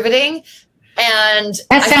absolutely riveting. And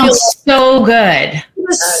That sounds so good. it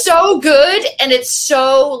was so good. And it's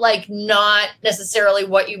so not necessarily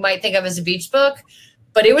what you might think of as a beach book,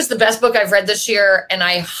 but it was the best book I've read this year. And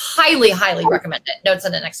I highly, highly recommend it. Notes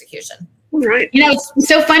on an Execution. Right. It's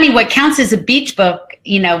so funny. What counts as a beach book,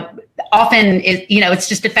 often is, it's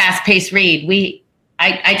just a fast-paced read.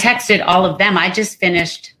 I texted all of them. I just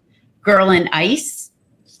finished Girl in Ice,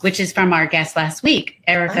 which is from our guest last week,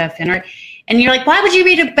 Erica Finner. And you're like, why would you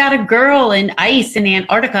read about a girl in ice in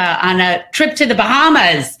Antarctica on a trip to the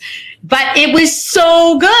Bahamas? But it was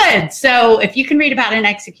so good. So if you can read about an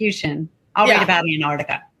execution, I'll read about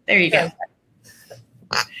Antarctica. There you go.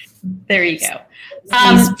 There you go.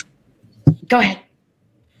 Go ahead.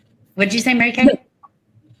 What did you say, Mary Kay?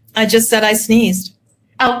 I just said I sneezed.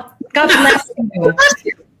 Oh, God bless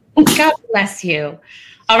you. God bless you.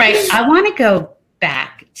 All right. I want to go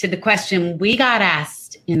back to the question we got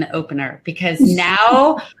asked in the opener because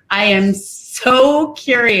now I am so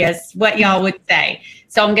curious what y'all would say.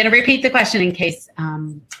 So I'm going to repeat the question in case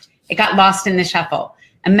it got lost in the shuffle.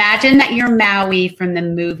 Imagine that you're Maui from the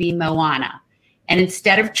movie Moana, and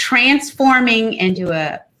instead of transforming into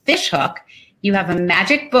a fish hook, you have a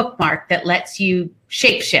magic bookmark that lets you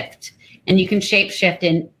shapeshift, and you can shapeshift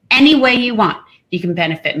in any way you want. You can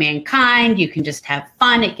benefit mankind. You can just have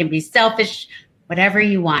fun. It can be selfish, whatever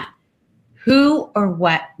you want. Who or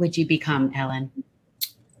what would you become, Ellen?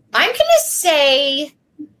 I'm going to say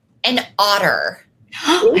an otter.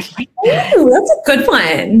 I like that. Ooh, that's a good one.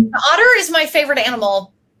 An otter is my favorite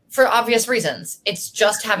animal for obvious reasons. It's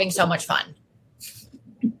just having so much fun.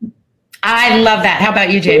 I love that. How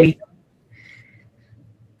about you, Jamie?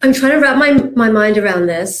 I'm trying to wrap my mind around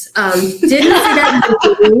this. Didn't see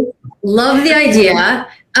that movie. Love the idea.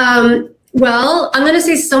 Well, I'm going to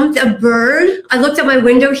say a bird. I looked out my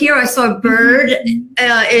window here. I saw a bird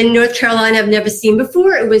in North Carolina I've never seen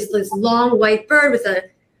before. It was this long white bird with a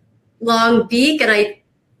long beak. And I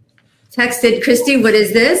texted Christy, what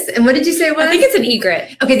is this? And what did you say it was? I think it's an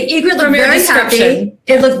egret. Okay, the egret looked very happy.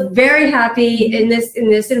 It looked very happy in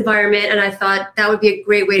this environment. And I thought that would be a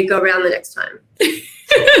great way to go around the next time.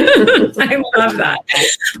 I love that.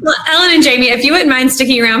 Well, Ellen and Jamie, if you wouldn't mind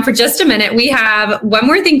sticking around for just a minute, we have one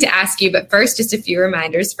more thing to ask you, but first, just a few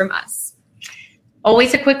reminders from us.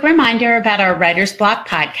 Always a quick reminder about our Writer's Block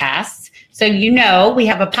podcasts. So we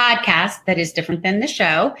have a podcast that is different than the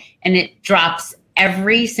show, and it drops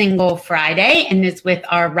every single Friday, and it's with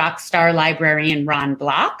our rock star librarian, Ron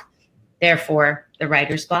Block, therefore the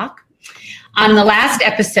Writer's Block. On the last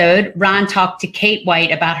episode, Ron talked to Kate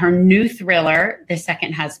White about her new thriller, The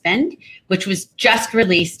Second Husband, which was just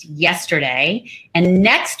released yesterday. And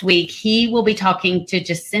next week, he will be talking to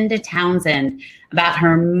Jacinda Townsend about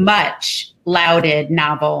her much lauded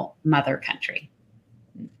novel, Mother Country.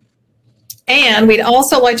 And we'd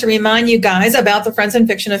also like to remind you guys about the Friends in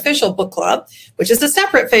Fiction Official Book Club, which is a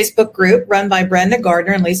separate Facebook group run by Brenda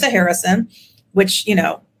Gardner and Lisa Harrison, which,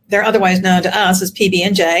 they're otherwise known to us as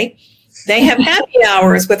PB&J. They have happy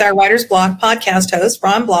hours with our Writer's Block podcast host,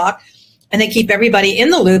 Ron Block, and they keep everybody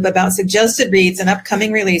in the loop about suggested reads and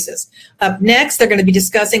upcoming releases. Up next, they're going to be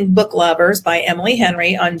discussing Book Lovers by Emily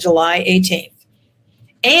Henry on July 18th.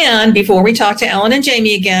 And before we talk to Ellen and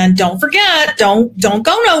Jamie again, don't forget, don't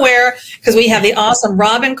go nowhere, because we have the awesome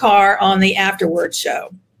Robin Carr on the Afterwards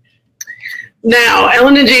show. Now,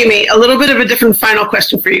 Ellen and Jamie, a little bit of a different final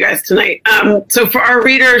question for you guys tonight. So for our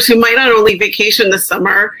readers who might not only vacation this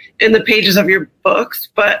summer in the pages of your books,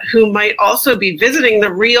 but who might also be visiting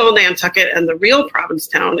the real Nantucket and the real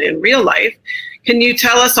Provincetown in real life, can you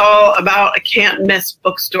tell us all about a can't miss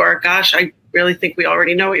bookstore? Gosh, I really think we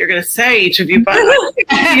already know what you're going to say, each of you, but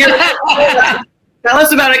tell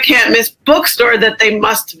us about a can't miss bookstore that they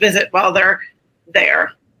must visit while they're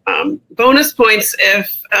there. Bonus points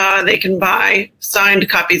if they can buy signed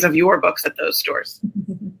copies of your books at those stores.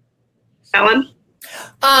 Ellen?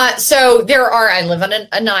 So I live on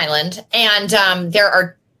an island, and there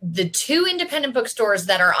are the two independent bookstores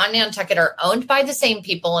that are on Nantucket are owned by the same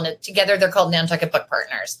people, and together they're called Nantucket Book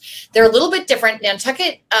Partners. They're a little bit different.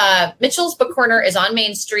 Nantucket, Mitchell's Book Corner is on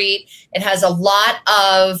Main Street. It has a lot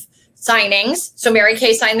of signings. So Mary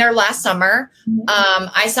Kay signed there last summer.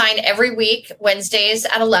 I sign every week, Wednesdays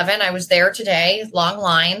at 11. I was there today, long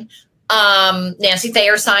line. Nancy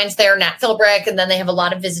Thayer signs there, Nat Philbrick, and then they have a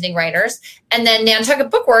lot of visiting writers. And then Nantucket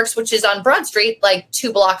Bookworks, which is on Broad Street, like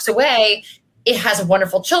 2 blocks away, it has a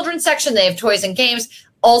wonderful children's section. They have toys and games,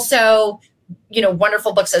 also,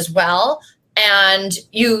 wonderful books as well. And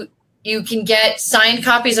you can get signed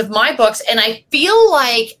copies of my books. And I feel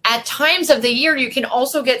like at times of the year, you can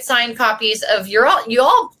also get signed copies of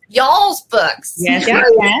y'all's books. Yes,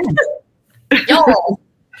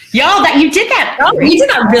 Y'all, that you did that. Oh, you did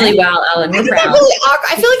that really well, Ellen. I feel like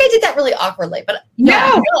I did that really awkwardly, but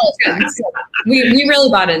no. We really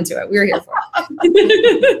bought into it. We were here for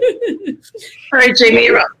it. All right, Jamie,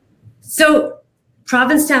 you're up. So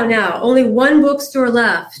Provincetown now, only one bookstore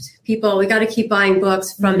left. People, we got to keep buying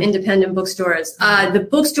books from independent bookstores. The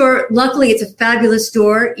bookstore, luckily, it's a fabulous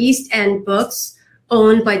store, East End Books,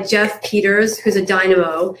 owned by Jeff Peters, who's a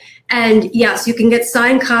dynamo. And yes, you can get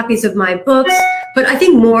signed copies of my books, but I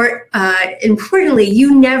think more importantly,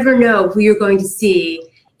 you never know who you're going to see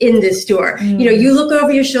in this store. You look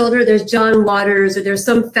over your shoulder, there's John Waters, or there's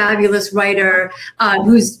some fabulous writer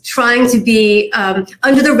who's trying to be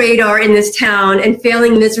under the radar in this town and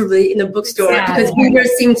failing miserably in the bookstore because readers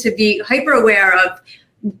seem to be hyper aware of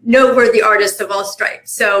noteworthy artists of all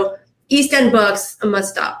stripes. So East End Books, a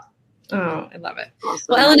must stop. Oh, I love it.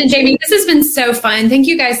 Well, Ellen and Jamie, this has been so fun. Thank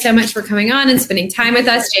you guys so much for coming on and spending time with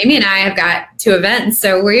us. Jamie and I have got 2 events,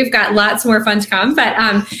 so we've got lots more fun to come. But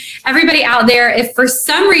everybody out there, if for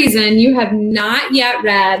some reason you have not yet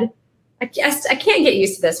read, I can't get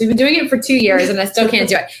used to this. We've been doing it for 2 years and I still can't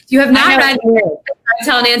do it. If you have not read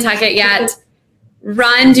Tell Nantucket yet,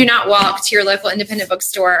 run, do not walk to your local independent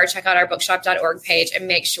bookstore or check out our bookshop.org page and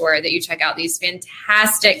make sure that you check out these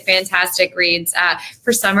fantastic reads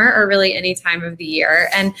for summer or really any time of the year.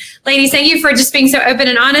 And ladies, thank you for just being so open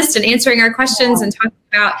and honest and answering our questions and talking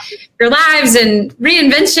about your lives and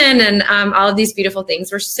reinvention and all of these beautiful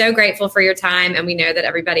things. We're so grateful for your time, and we know that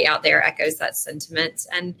everybody out there echoes that sentiment.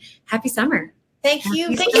 And happy summer. Thank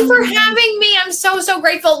you. Thank you for having me. I'm so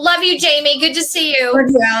grateful. Love you, Jamie. Good to see you. Love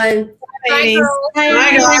you, Ellen. Bye, girl.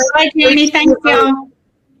 Bye, Jamie. Thank you.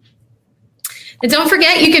 And don't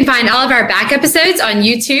forget, you can find all of our back episodes on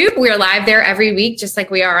YouTube. We're live there every week, just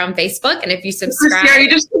like we are on Facebook. And if you subscribe, you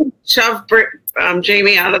just shove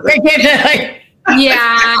Jamie out of the.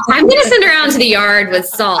 Yeah, I'm going to send her out into the yard with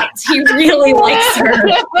Salt. He really likes her.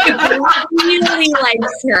 Really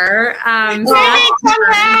likes her. Come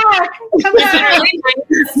back. Really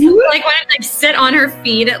nice. Like, why not sit on her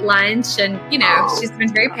feet at lunch? And, she's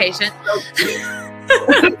been very patient.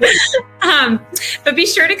 But be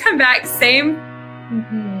sure to come back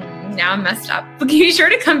now I'm messed up. But be sure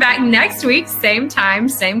to come back next week, same time,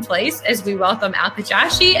 same place, as we welcome Alka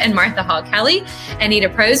Joshi and Martha Hall Kelly. Anita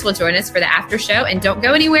Prose will join us for the after show. And don't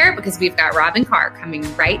go anywhere because we've got Robin Carr coming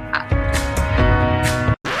right up.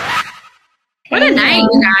 What a night,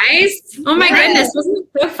 you guys. Oh my goodness. Wasn't it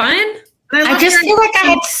so fun? I just feel like I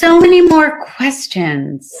had so many more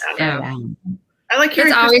questions. I like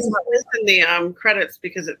hearing always in the credits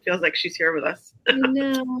because it feels like she's here with us.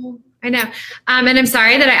 I know. And I'm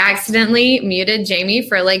sorry that I accidentally muted Jamie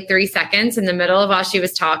for like 3 seconds in the middle of while she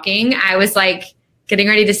was talking. I was like getting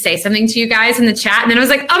ready to say something to you guys in the chat. And then I was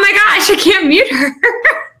like, oh my gosh, I can't mute her.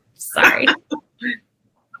 Sorry.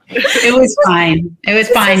 It was fine.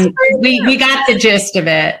 We got the gist of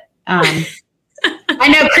it. I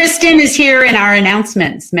know Kristen is here in our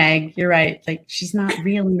announcements, Meg. You're right. Like, she's not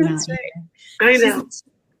really not right. here. I know.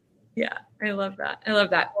 Yeah, I love that.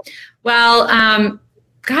 Well,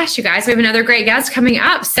 gosh, you guys, we have another great guest coming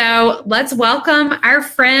up. So let's welcome our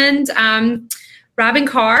friend, Robin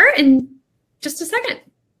Carr, in just a second.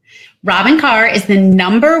 Robin Carr is the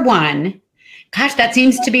 #1. Gosh, that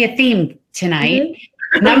seems to be a theme tonight.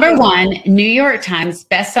 Number one, New York Times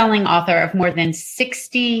bestselling author of more than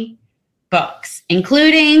 60 books,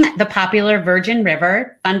 including the popular Virgin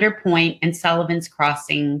River, Thunder Point, and Sullivan's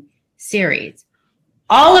Crossing series.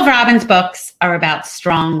 All of Robin's books are about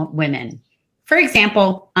strong women. For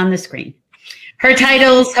example, on the screen. Her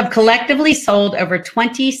titles have collectively sold over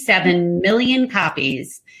 27 million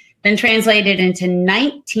copies, been translated into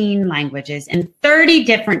 19 languages in 30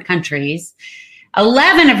 different countries.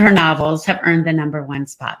 11 of her novels have earned the number one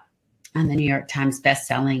spot on the New York Times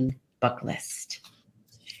bestselling book list.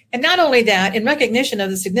 And not only that, in recognition of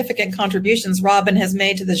the significant contributions Robin has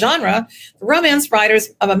made to the genre, the Romance Writers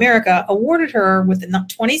of America awarded her with the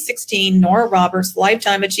 2016 Nora Roberts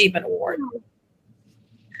Lifetime Achievement Award.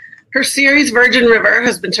 Her series, Virgin River,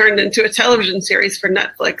 has been turned into a television series for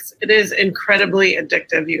Netflix. It is incredibly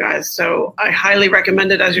addictive, you guys. So I highly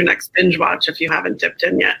recommend it as your next binge watch if you haven't dipped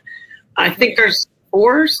in yet. I think there's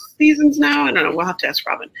 4 seasons now. I don't know. We'll have to ask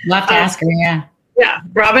Robin. We'll have to ask her, yeah. Yeah.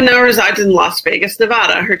 Robin now resides in Las Vegas,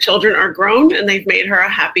 Nevada. Her children are grown, and they've made her a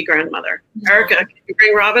happy grandmother. Erica, can you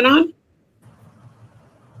bring Robin on?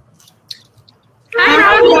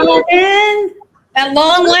 Hi, Robin. At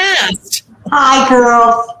long last. Hi,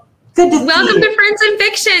 girls. Good to see Welcome you. to Friends in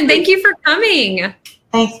Fiction. Thank you for coming.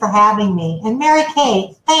 Thanks for having me. And Mary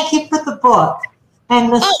Kate, thank you for the book and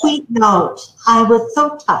the sweet note. I was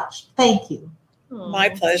so touched. Thank you. My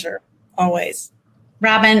pleasure. Always.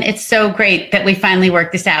 Robin, it's so great that we finally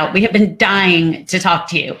worked this out. We have been dying to talk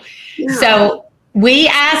to you. Yeah. So we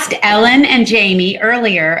asked Ellen and Jamie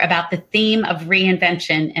earlier about the theme of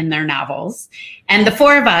reinvention in their novels. And the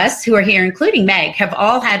 4 of us who are here, including Meg, have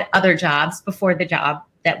all had other jobs before the job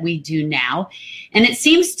that we do now. And it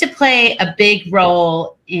seems to play a big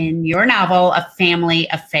role in your novel, A Family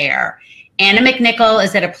Affair. Anna McNichol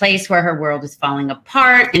is at a place where her world is falling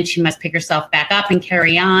apart and she must pick herself back up and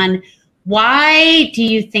carry on. Why do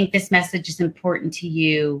you think this message is important to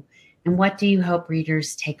you? And what do you hope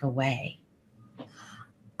readers take away?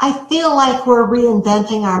 I feel like we're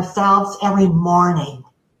reinventing ourselves every morning.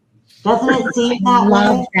 Doesn't it seem that way? I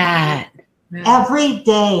love that. Every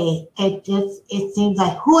day, it seems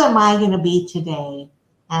like, who am I going to be today?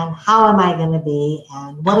 And how am I going to be?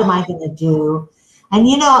 And what am I going to do? And,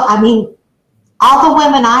 all the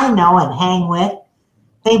women I know and hang with,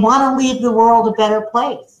 they want to leave the world a better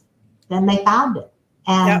place than they found it.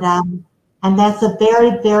 And yep. And that's a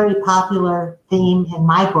very, very popular theme in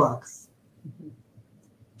my books.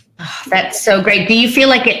 Oh, that's so great. Do you feel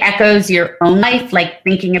like it echoes your own life, like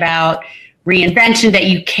thinking about reinvention, that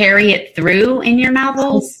you carry it through in your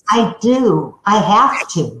novels? I do. I have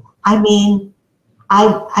to.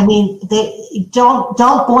 They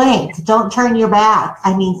don't blink. Don't turn your back.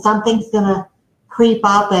 Something's going to creep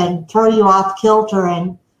up and throw you off kilter.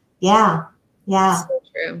 And yeah. So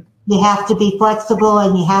true. You have to be flexible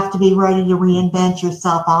and you have to be ready to reinvent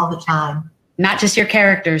yourself all the time. Not just your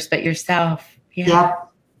characters, but yourself. Yeah.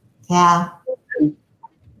 Yep. Yeah.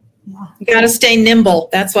 You got to stay nimble.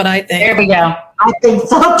 That's what I think. There we go. I think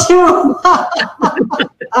so too.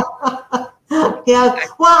 Yeah.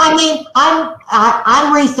 Well,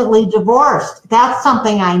 I'm recently divorced. That's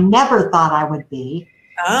something I never thought I would be.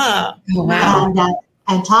 Ah. Oh, wow.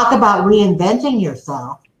 And talk about reinventing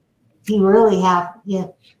yourself. You really have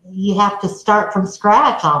you have to start from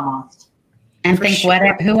scratch almost. And think,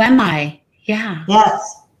 who am I? Yeah.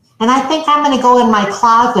 Yes. And I think I'm going to go in my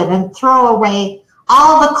closet and throw away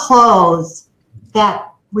all the clothes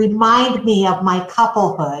that remind me of my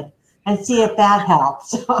couplehood and see if that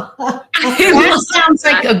helps. That sounds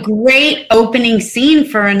like a great opening scene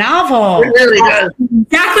for a novel. It really does.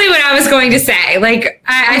 Exactly what I was going to say. Like,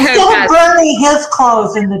 I hope Instead of burning his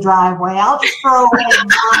clothes in the driveway, I'll just throw away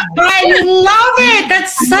mine. I love it.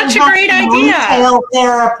 That's such a great idea. Retail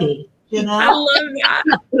therapy, I love that.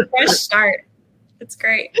 Fresh start. It's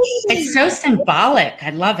great. It's so symbolic. I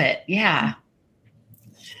love it. Yeah.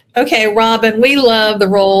 Okay, Robin, we love the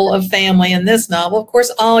role of family in this novel. Of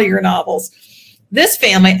course, all your novels. This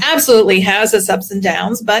family absolutely has its ups and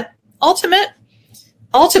downs, but ultimately,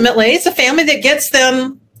 it's a family that gets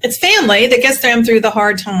them. It's family that gets them through the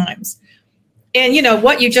hard times. And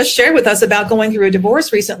what you just shared with us about going through a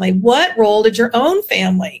divorce recently. What role did your own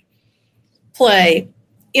family play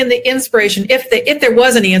in the inspiration, if there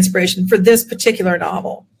was any inspiration for this particular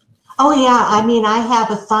novel? Oh yeah, I have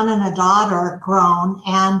a son and a daughter grown,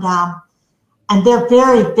 and they're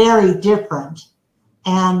very, very different,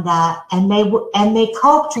 and they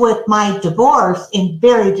coped with my divorce in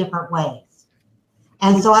very different ways,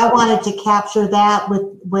 and so I wanted to capture that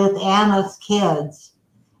with Anna's kids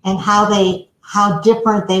and how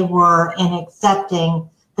different they were in accepting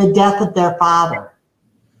the death of their father.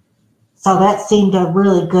 So that seemed a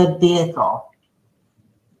really good vehicle.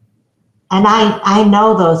 And I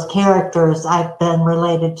know those characters. I've been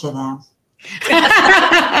related to them.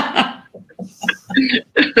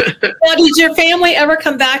 Well, did your family ever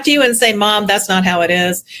come back to you and say, Mom, that's not how it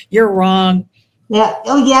is. You're wrong. Yeah.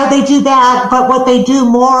 Oh, yeah, they do that. But what they do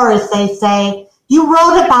more is they say, you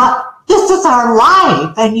wrote about, this is our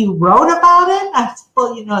life, and you wrote about it? I said,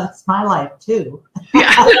 well, it's my life, too.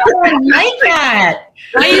 Yeah. I like that.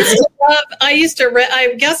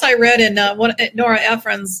 I guess I read in Nora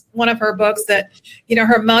Ephron's, one of her books that,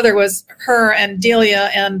 her mother was, her and Delia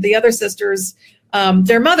and the other sisters,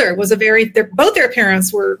 their mother was both their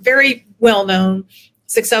parents were very well-known,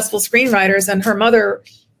 successful screenwriters. And her mother,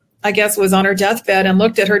 I guess, was on her deathbed and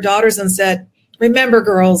looked at her daughters and said, remember,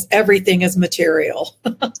 girls, everything is material.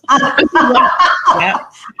 I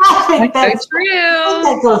think that's true.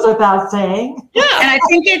 That goes without saying. Yeah. And I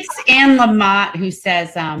think it's Anne Lamott who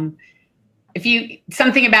says,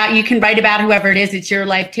 something about you can write about whoever it is, it's your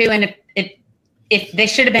life too. And if they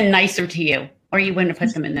should have been nicer to you, or you wouldn't have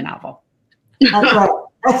put them in the novel. That's right.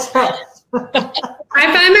 That's right. I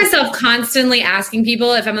find myself constantly asking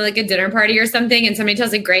people if I'm at like a dinner party or something and somebody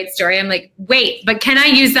tells a great story. I'm like, wait, but can I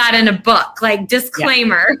use that in a book? Like,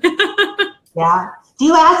 disclaimer. Yeah. Do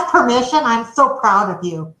you ask permission? I'm so proud of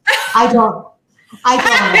you. I don't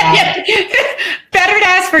ask. Better to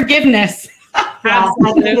ask forgiveness. Yeah,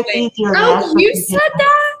 I think it's easier to ask Oh, you forgiveness. said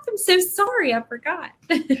that? I'm so sorry. I forgot.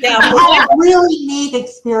 Yeah. I had a really neat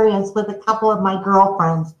experience with a couple of my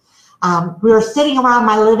girlfriends. We were sitting around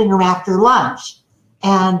my living room after lunch,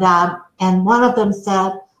 and one of them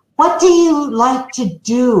said, what do you like to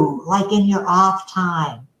do, like in your off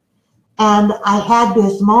time? And I had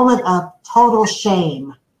this moment of total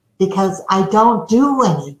shame because I don't do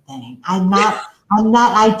anything. I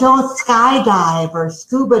don't skydive or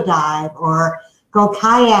scuba dive or go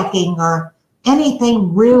kayaking or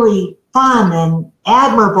anything really fun and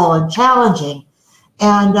admirable and challenging.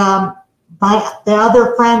 And the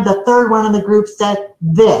other friend, the third one in the group, said,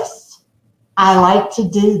 this. I like to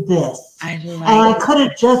do this. And I could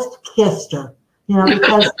have just kissed her,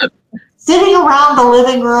 because sitting around the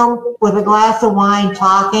living room with a glass of wine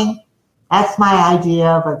talking, that's my idea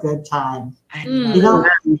of a good time. I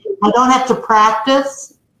don't have to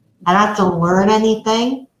practice. I don't have to learn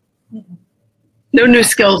anything. No new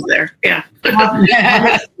skills there. Yeah.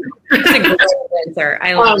 That's a great answer.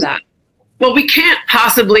 I love that. Well, we can't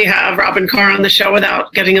possibly have Robin Carr on the show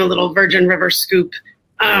without getting a little Virgin River scoop.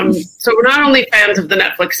 So we're not only fans of the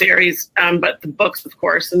Netflix series, but the books, of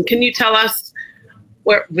course. And can you tell us,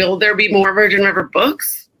 will there be more Virgin River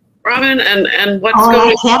books, Robin? And what's going on?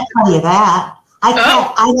 I can't tell you that. I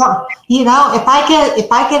can't. I don't.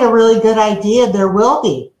 If I get a really good idea, there will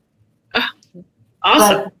be.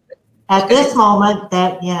 Awesome. But at this moment,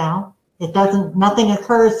 that it doesn't. Nothing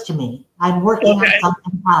occurs to me. I'm working on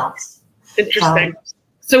something else. Interesting.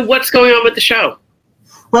 So what's going on with the show?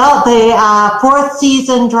 Well, the fourth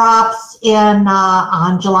season drops in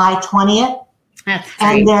on July 20th,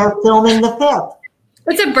 and they're filming the fifth.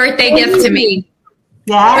 It's a birthday gift to me.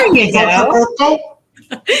 Yeah, there you go. Birthday?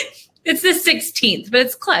 It's the 16th, but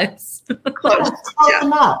it's close. Close. Close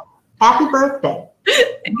enough. Happy birthday.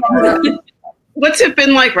 What's it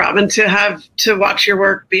been like, Robin, to watch your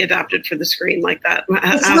work be adapted for the screen like that?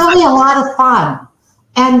 It's really a lot of fun,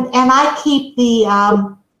 and I keep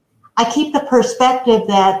the perspective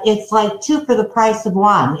that it's like two for the price of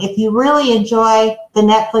one. If you really enjoy the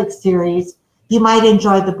Netflix series, you might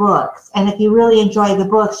enjoy the books, and if you really enjoy the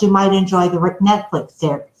books, you might enjoy the Netflix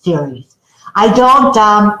series. I don't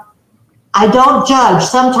judge.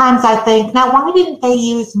 Sometimes I think, now why didn't they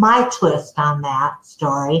use my twist on that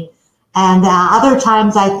story? And other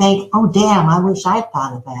times I think, oh, damn, I wish I'd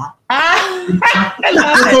thought of that.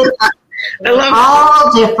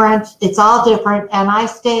 It's all different. And I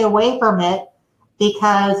stay away from it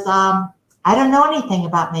because I don't know anything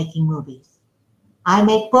about making movies. I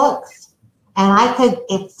make books. And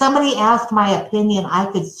if somebody asked my opinion,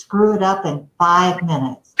 I could screw it up in 5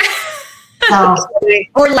 minutes. So,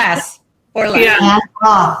 or less. Yeah. Hands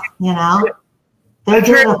off, They're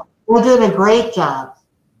doing a great job.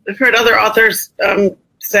 I've heard other authors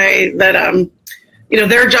say that,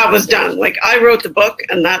 their job was done. Like, I wrote the book,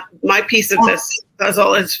 and that my piece of this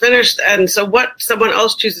puzzle is finished. And so what someone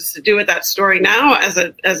else chooses to do with that story now as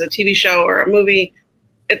a TV show or a movie,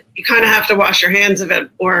 you kind of have to wash your hands of it.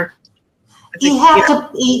 Or you have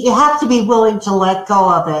to be willing to let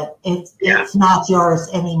go of it. It's not yours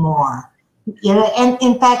anymore. And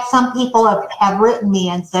in fact, some people have written me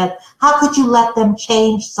and said, how could you let them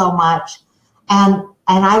change so much? And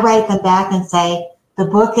I write them back and say, the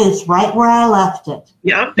book is right where I left it.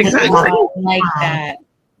 Yep, exactly. I like that.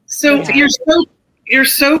 So Yeah. you're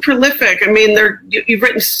so prolific. I mean, you've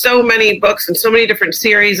written so many books and so many different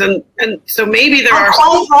series, and so maybe there I'm are.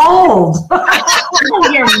 quite old.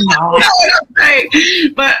 You're not. Right.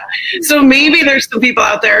 But so maybe there's some people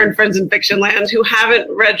out there in Friends in Fiction land who haven't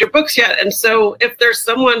read your books yet. And so if there's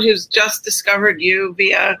someone who's just discovered you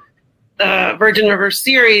via the Virgin River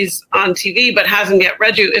series on TV but hasn't yet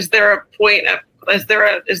read you, is there a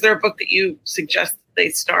book that you suggest they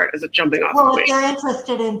start as a jumping off Well, if point? you're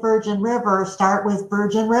interested in Virgin River, start with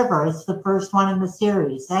Virgin River. It's the first one in the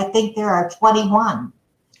series. I think there are 21.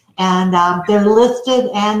 And they're listed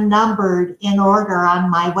and numbered in order on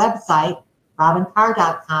my website,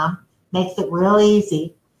 robincarr.com. Makes it real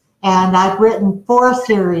easy. And I've written 4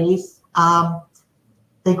 series,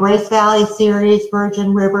 the Grace Valley series,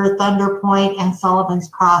 Virgin River, Thunder Point, and Sullivan's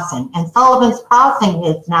Crossing. And Sullivan's Crossing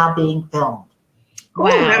is now being filmed.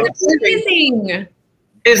 Wow. That's Amazing.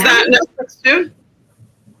 Is that Netflix too?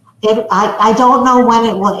 I don't know when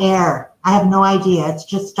it will air. I have no idea. It's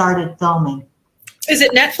just started filming. Is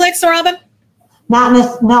it Netflix, Robin? Not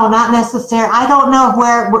necessarily. I don't know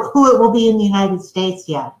who it will be in the United States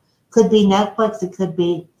yet. Could be Netflix. It could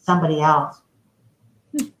be somebody else.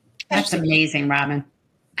 That's amazing, Robin.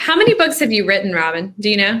 How many books have you written, Robin?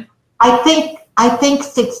 Do you know? I think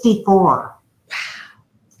 64.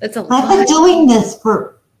 That's a I've lot. been doing this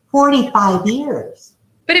for 45 years.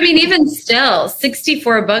 But I mean, even still,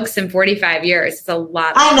 64 books in 45 years is a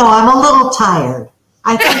lot. I know. I'm a little tired.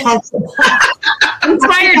 I think I'm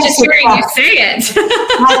tired just hearing you say it.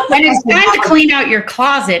 And it's time to clean out your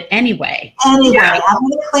closet anyway. Anyway, I'm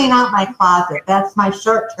going to clean out my closet. That's my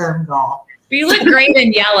short-term goal. You look great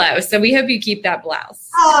in yellow, so we hope you keep that blouse.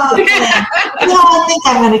 Oh, okay. I think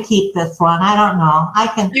I'm going to keep this one. I don't know.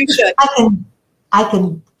 You should. I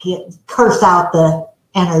can curse out the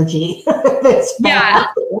energy. Yeah.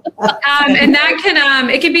 And that can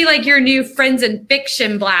it could be like your new Friends in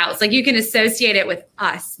Fiction blouse. Like you can associate it with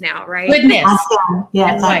us now, right? Goodness. I can.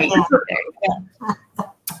 Yes, I Right. can.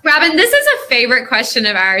 Robin, this is a favorite question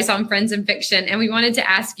of ours on Friends in Fiction, and we wanted to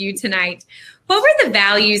ask you tonight, what were the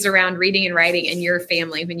values around reading and writing in your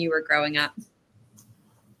family when you were growing up?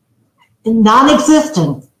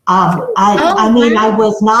 Non-existent. I mean,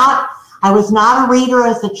 wow. I was not a reader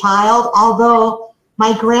as a child, although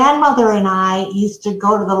my grandmother and I used to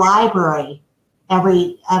go to the library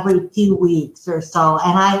every few weeks or so,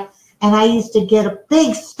 and I used to get a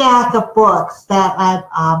big stack of books that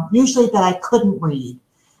usually that I couldn't read,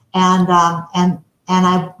 and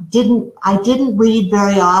I didn't read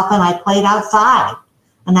very often. I played outside,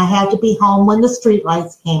 and I had to be home when the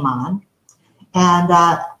streetlights came on,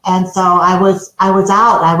 and so I was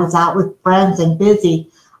out with friends and busy.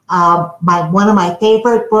 One of my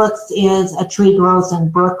favorite books is A Tree Grows in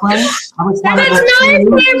Brooklyn. That's my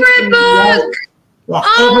favorite book. Yeah,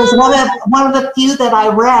 it was one of the few that I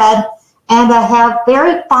read, and I have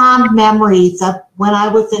very fond memories of when I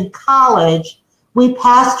was in college. We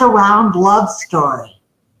passed around Love Story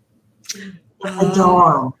in the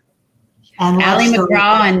dorm, and Love Ally Story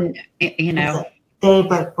McGraw, and you was know, a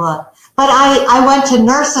favorite book. But I went to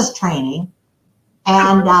nurses training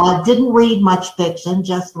and didn't read much fiction,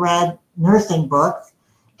 just read nursing books.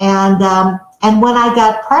 And when I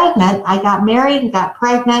got pregnant, I got married and got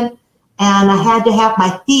pregnant, and I had to have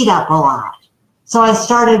my feet up a lot. So I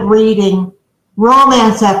started reading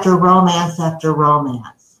romance after romance after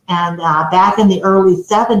romance. And back in the early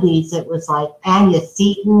 70s, it was like Anya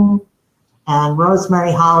Seton and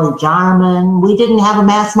Rosemary Holly Jarman. We didn't have a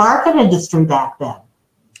mass market industry back then.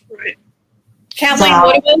 Right. Kathleen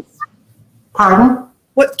So- Woodowitz? Pardon?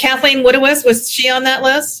 What Kathleen Woodowitz, was she on that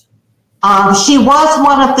list? She was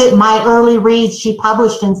one of my early reads. She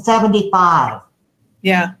published in 75.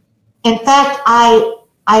 Yeah. In fact,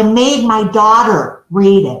 I made my daughter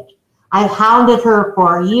read it. I hounded her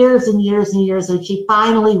for years and years and years, and she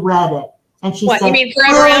finally read it. And she What, said, you mean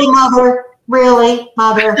Forever "Really, Young?" Mother? Really,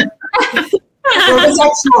 Mother?"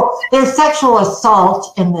 There's sexual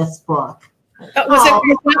assault in this book.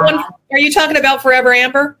 Are you talking about Forever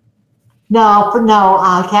Amber? No,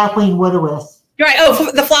 Kathleen Woodowitz. You're right.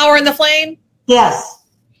 Oh, The Flower and the Flame? Yes.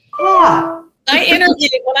 Yeah. I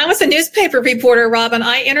interviewed, when I was a newspaper reporter, Robin,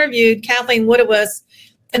 I interviewed Kathleen Woodowitz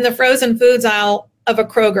in the frozen foods aisle of a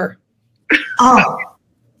Kroger. Oh,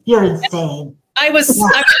 you're insane. I was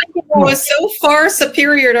so far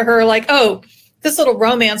superior to her. Like, oh, this little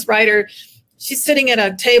romance writer, she's sitting at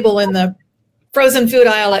a table in the frozen food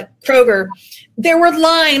aisle at Kroger. There were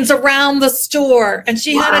lines around the store, and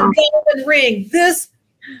she had a diamond ring, this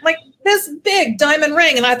big diamond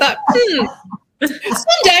ring. And I thought,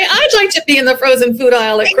 Someday I'd like to be in the frozen food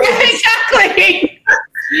aisle at Kroger. Exactly.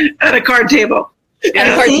 At a card table.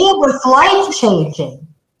 Yeah. See, it was life changing.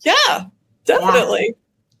 Yeah, definitely.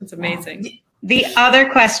 That's amazing. The other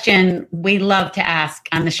question we love to ask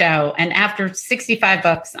on the show, and after 65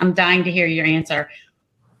 books, I'm dying to hear your answer.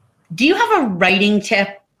 Do you have a writing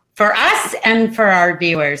tip for us and for our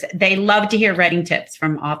viewers? They love to hear writing tips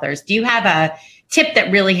from authors. Do you have a tip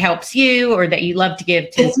that really helps you, or that you love to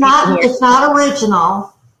give to? It's not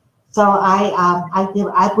original. So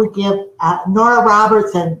I would give Nora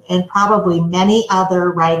Roberts and probably many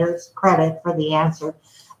other writers credit for the answer,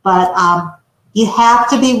 but you have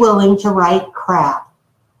to be willing to write crap.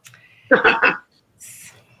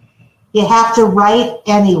 You have to write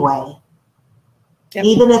anyway. Yep.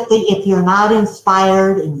 Even if you're not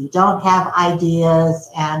inspired and you don't have ideas.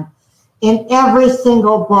 And in every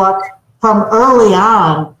single book from early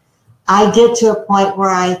on, I get to a point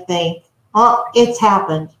where I think, oh, it's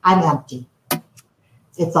happened. I'm empty.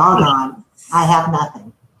 It's all gone. I have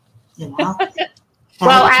nothing. You know?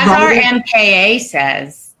 Well, as our MKA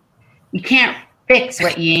says, you can't fix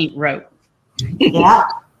what you ain't wrote. Yeah,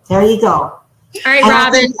 there you go. All right,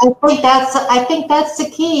 Robin. I think that's the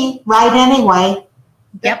key. Write anyway.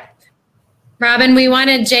 Yep. Robin, we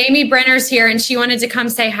wanted Jamie Brenner's here, and she wanted to come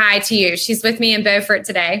say hi to you. She's with me in Beaufort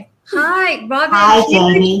today. Hi, Robin. Hi,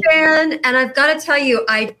 Jamie. Fan, and I've got to tell you,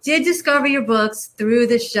 I did discover your books through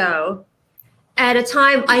the show. At a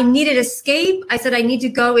time I needed escape. I said I need to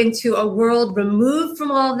go into a world removed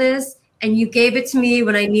from all this, and you gave it to me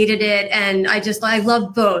when I needed it, and I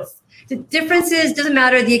love both. The difference is, doesn't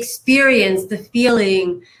matter, the experience, the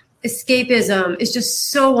feeling, escapism is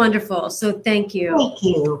just so wonderful. So thank you. Thank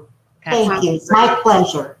you. Thank you. It's my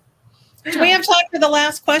pleasure. Do we have time for the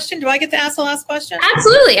last question? Do I get to ask the last question?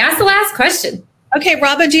 Absolutely. Ask the last question. Okay,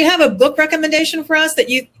 Robin, do you have a book recommendation for us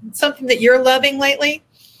something that you're loving lately?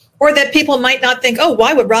 Or that people might not think, oh,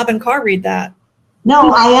 why would Robin Carr read that?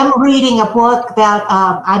 No, I am reading a book about,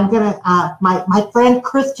 my friend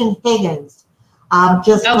Kristen Higgins.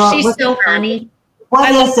 She's so funny.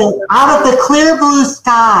 What is it? Out of the Clear Blue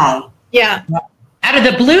Sky. Yeah. Out of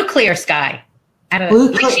the blue clear sky. Out of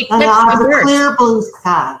the clear blue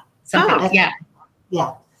sky. Yeah.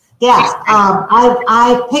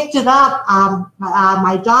 I picked it up.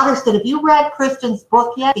 My daughter said, "Have you read Kristen's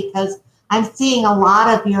book yet? Because I'm seeing a lot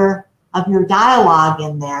of your dialogue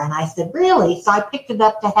in there." And I said, "Really?" So I picked it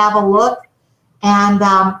up to have a look, and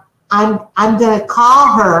I'm going to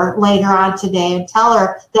call her later on today and tell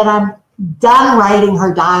her that I'm done writing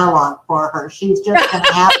her dialogue for her. She's just going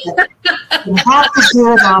to have to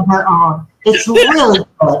do it on her own. It's really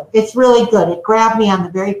good. It's really good. It grabbed me on the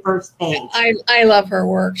very first page. I love her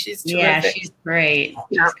work. She's terrific. Yeah, she's great.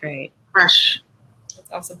 She's great. Fresh.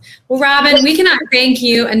 That's awesome. Well, Robin, we cannot thank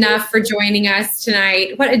you enough for joining us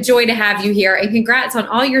tonight. What a joy to have you here, and congrats on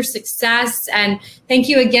all your success. And thank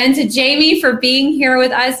you again to Jamie for being here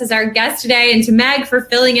with us as our guest today, and to Meg for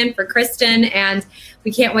filling in for Kristen. And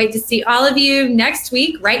we can't wait to see all of you next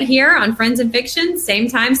week right here on Friends and Fiction, same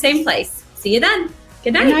time, same place. See you then.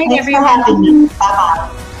 Good night. Thanks everyone. Bye-bye.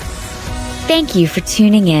 Thank you for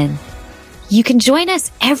tuning in. You can join us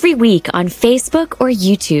every week on Facebook or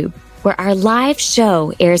YouTube, where our live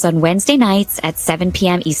show airs on Wednesday nights at 7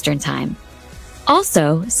 p.m. Eastern Time.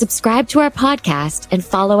 Also, subscribe to our podcast and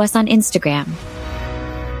follow us on Instagram.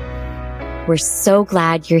 We're so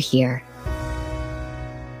glad you're here.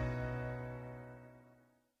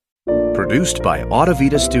 Produced by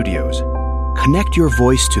Audavita Studios. Connect your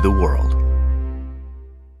voice to the world.